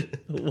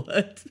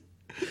 what?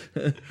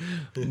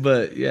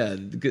 But yeah,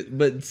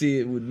 but see,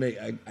 it would make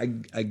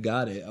I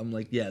got it. I'm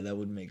like, yeah, that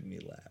would make me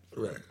laugh.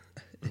 Right.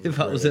 If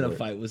I was in a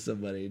fight with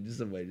somebody and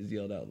somebody just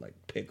yelled out like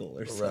pickle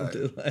or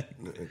something, like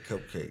a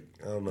cupcake.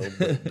 I don't know,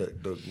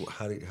 but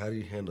how do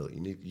you handle it?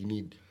 You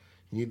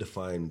need to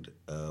find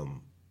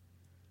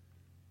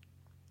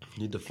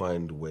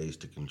ways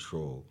to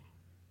control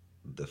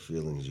the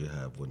feelings you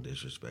have when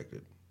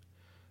disrespected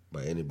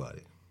by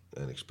anybody,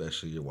 and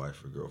especially your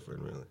wife or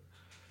girlfriend, really.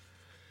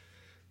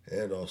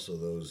 And also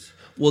those...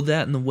 Well,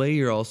 that and the way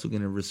you're also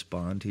going to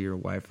respond to your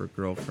wife or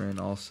girlfriend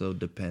also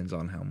depends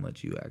on how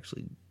much you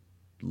actually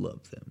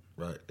love them.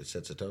 Right. It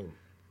sets a tone.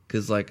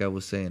 Because like I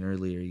was saying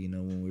earlier, you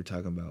know, when we were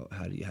talking about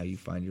how you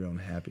find your own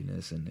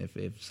happiness, and if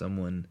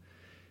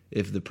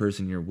the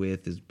person you're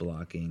with is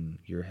blocking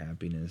your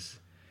happiness,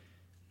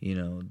 you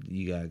know,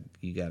 you got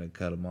to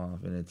cut them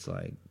off. And it's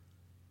like...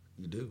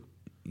 You do.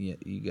 Yeah,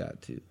 you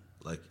got to.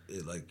 Like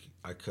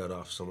I cut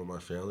off some of my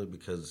family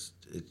because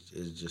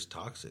it's just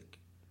toxic.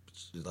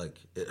 Like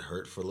it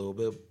hurt for a little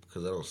bit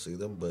because I don't see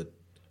them, but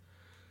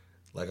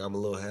like I'm a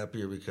little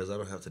happier because I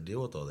don't have to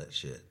deal with all that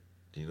shit.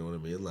 You know what I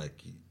mean?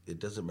 Like it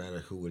doesn't matter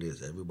who it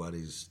is.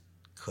 Everybody's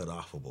cut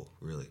offable,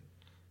 really.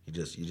 You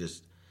just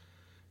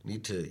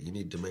need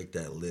to make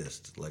that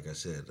list. Like I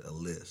said, a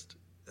list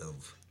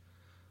of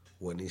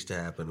what needs to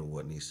happen and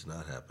what needs to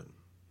not happen.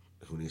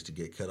 Who needs to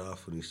get cut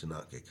off? Who needs to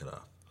not get cut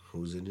off?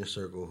 Who's in your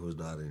circle? Who's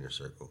not in your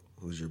circle?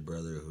 Who's your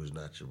brother? Who's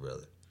not your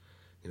brother?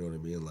 You know what I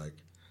mean? Like.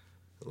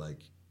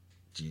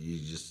 You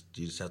just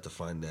have to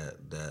find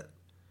that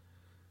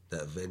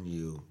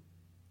venue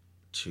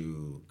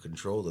to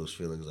control those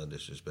feelings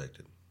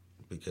undisrespected,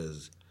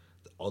 because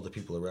all the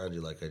people around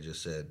you, like I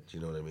just said, you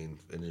know what I mean,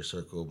 in your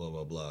circle, blah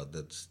blah blah.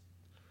 That's,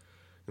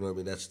 you know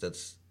what I mean.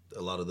 That's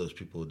a lot of those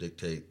people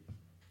dictate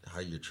how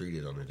you're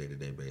treated on a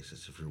day-to-day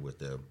basis if you're with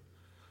them.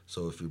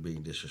 So if you're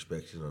being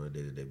disrespected on a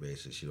day-to-day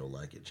basis, you don't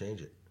like it,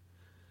 change it.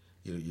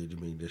 You're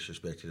being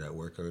disrespected at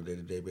work on a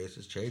day-to-day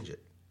basis, change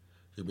it.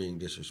 You're being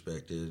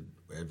disrespected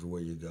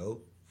everywhere you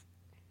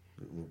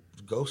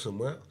go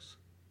somewhere else.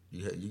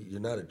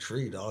 You're not a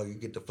tree, dog. You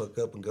get the fuck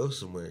up and go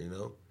somewhere, you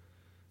know?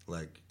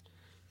 Like,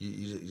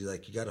 you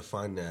gotta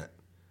find that.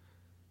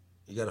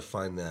 You gotta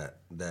find that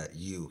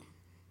you.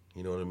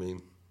 You know what I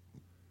mean?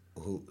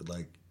 Who,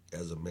 like,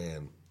 as a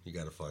man, you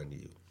gotta find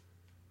you.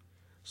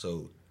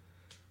 So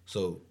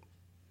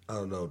I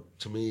don't know.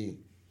 To me,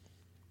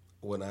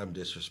 when I'm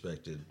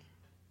disrespected,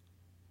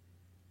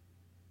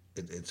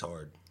 it's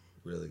hard.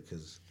 Really,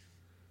 because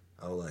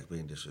I don't like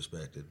being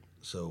disrespected.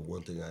 So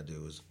one thing I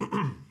do is,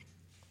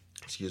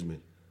 excuse me,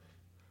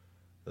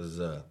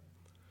 is I'll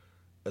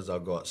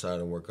go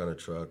outside and work on a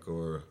truck,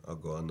 or I'll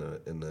go in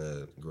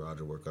the garage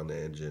and work on the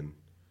engine.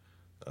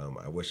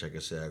 I wish I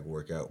could say I could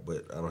work out,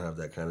 but I don't have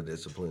that kind of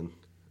discipline.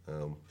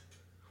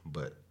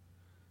 But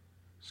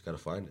just gotta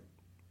find it.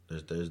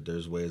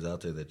 There's ways out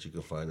there that you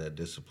can find that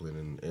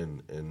discipline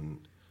and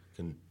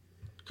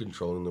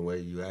controlling the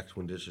way you act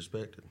when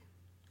disrespected.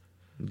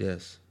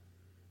 Yes.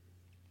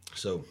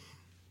 So,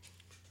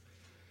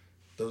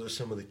 those are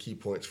some of the key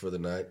points for the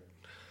night.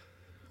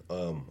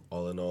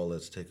 All in all,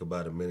 let's take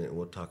about a minute and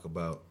we'll talk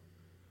about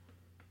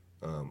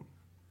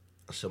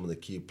some of the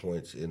key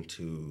points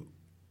into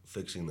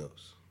fixing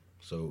those.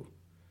 So,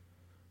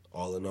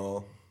 all in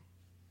all,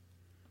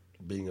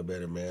 being a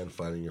better man,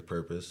 finding your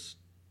purpose,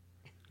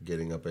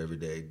 getting up every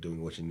day,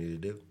 doing what you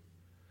need to do.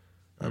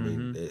 I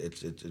mean,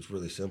 it's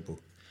really simple.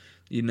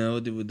 You know,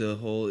 the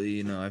whole,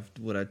 you know,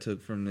 what I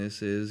took from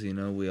this is, you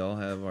know, we all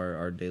have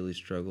our daily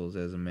struggles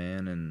as a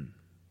man, and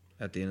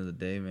at the end of the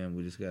day, man,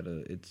 we just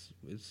gotta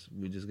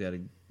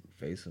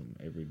face them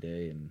every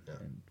day and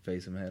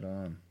face them head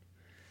on.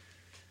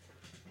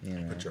 You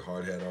know? Put your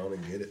hard hat on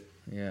and get it.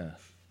 Yeah.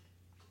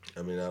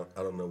 I mean,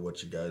 I don't know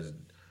what you guys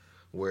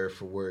wear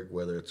for work,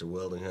 whether it's a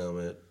welding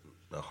helmet,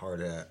 a hard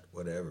hat,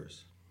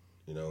 whatever's.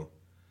 You know,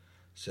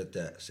 set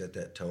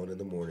that tone in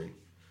the morning.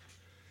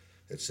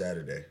 it's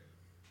Saturday.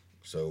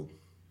 So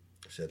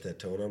set that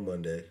tone on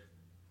Monday.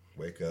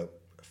 Wake up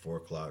at 4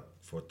 o'clock,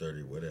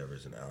 4:30, whatever.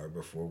 It's an hour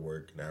before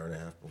work, an hour and a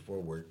half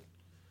before work.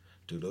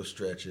 Do those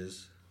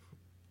stretches.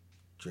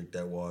 Drink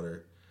that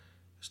water.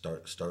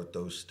 Start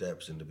those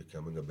steps into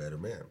becoming a better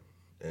man.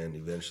 And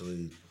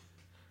eventually,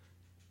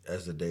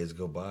 as the days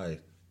go by,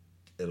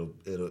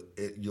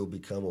 you'll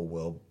become a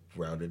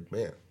well-rounded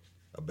man,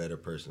 a better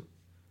person.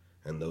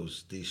 And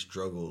these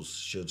struggles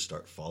should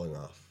start falling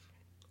off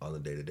on a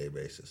day-to-day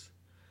basis.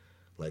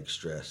 Like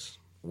stress,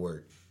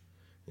 work,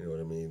 you know what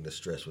I mean? The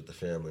stress with the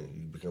family.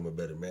 You become a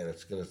better man.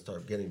 It's going to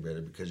start getting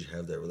better because you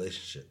have that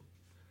relationship.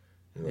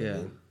 You know what I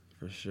mean?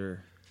 For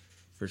sure.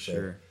 For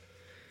sure.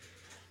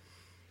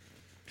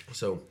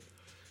 So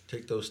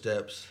take those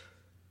steps.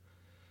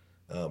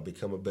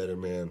 Become a better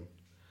man.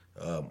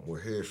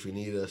 We're here if you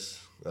need us.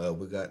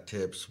 We got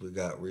tips. We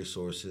got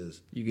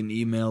resources. You can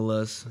email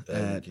us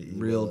at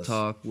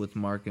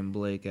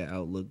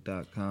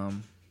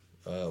realtalkwithmarkandblake@outlook.com.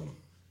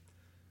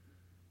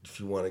 If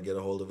you want to get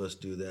a hold of us,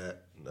 do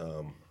that.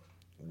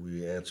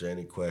 We answer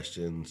any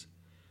questions.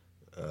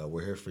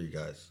 We're here for you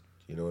guys.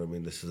 You know what I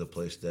mean? This is a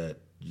place that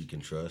you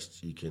can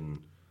trust. You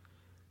can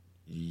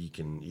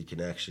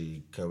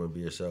actually come and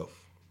be yourself.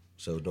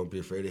 So don't be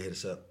afraid to hit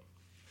us up.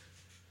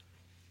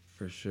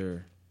 For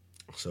sure.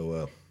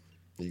 So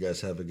you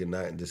guys have a good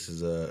night. And this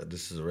is a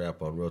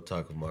wrap on Real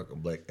Talk with Mark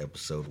and Blake,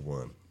 episode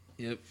 1.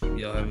 Yep.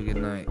 Y'all have a good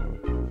night.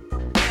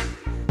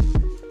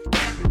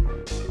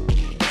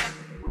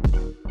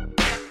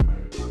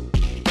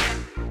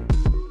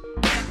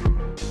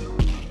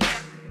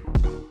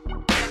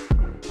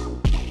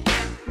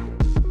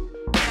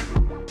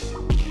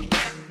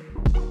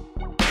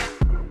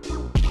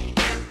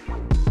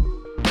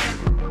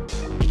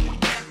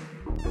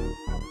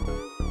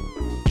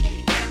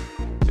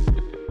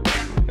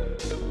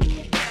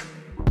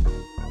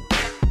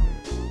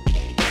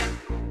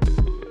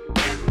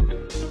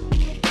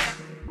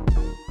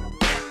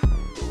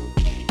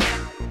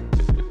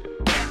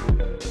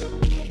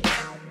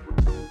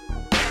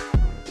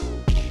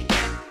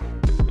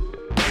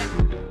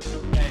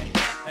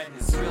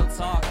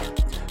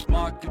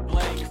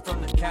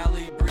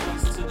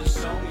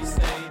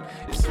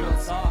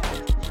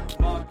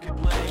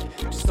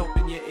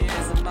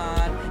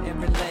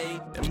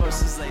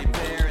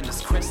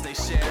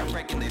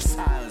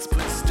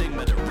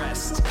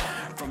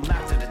 From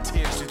laughter to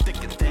tears through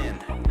thick and thin,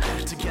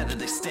 together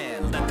they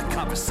stand, let the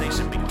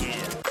conversation begin.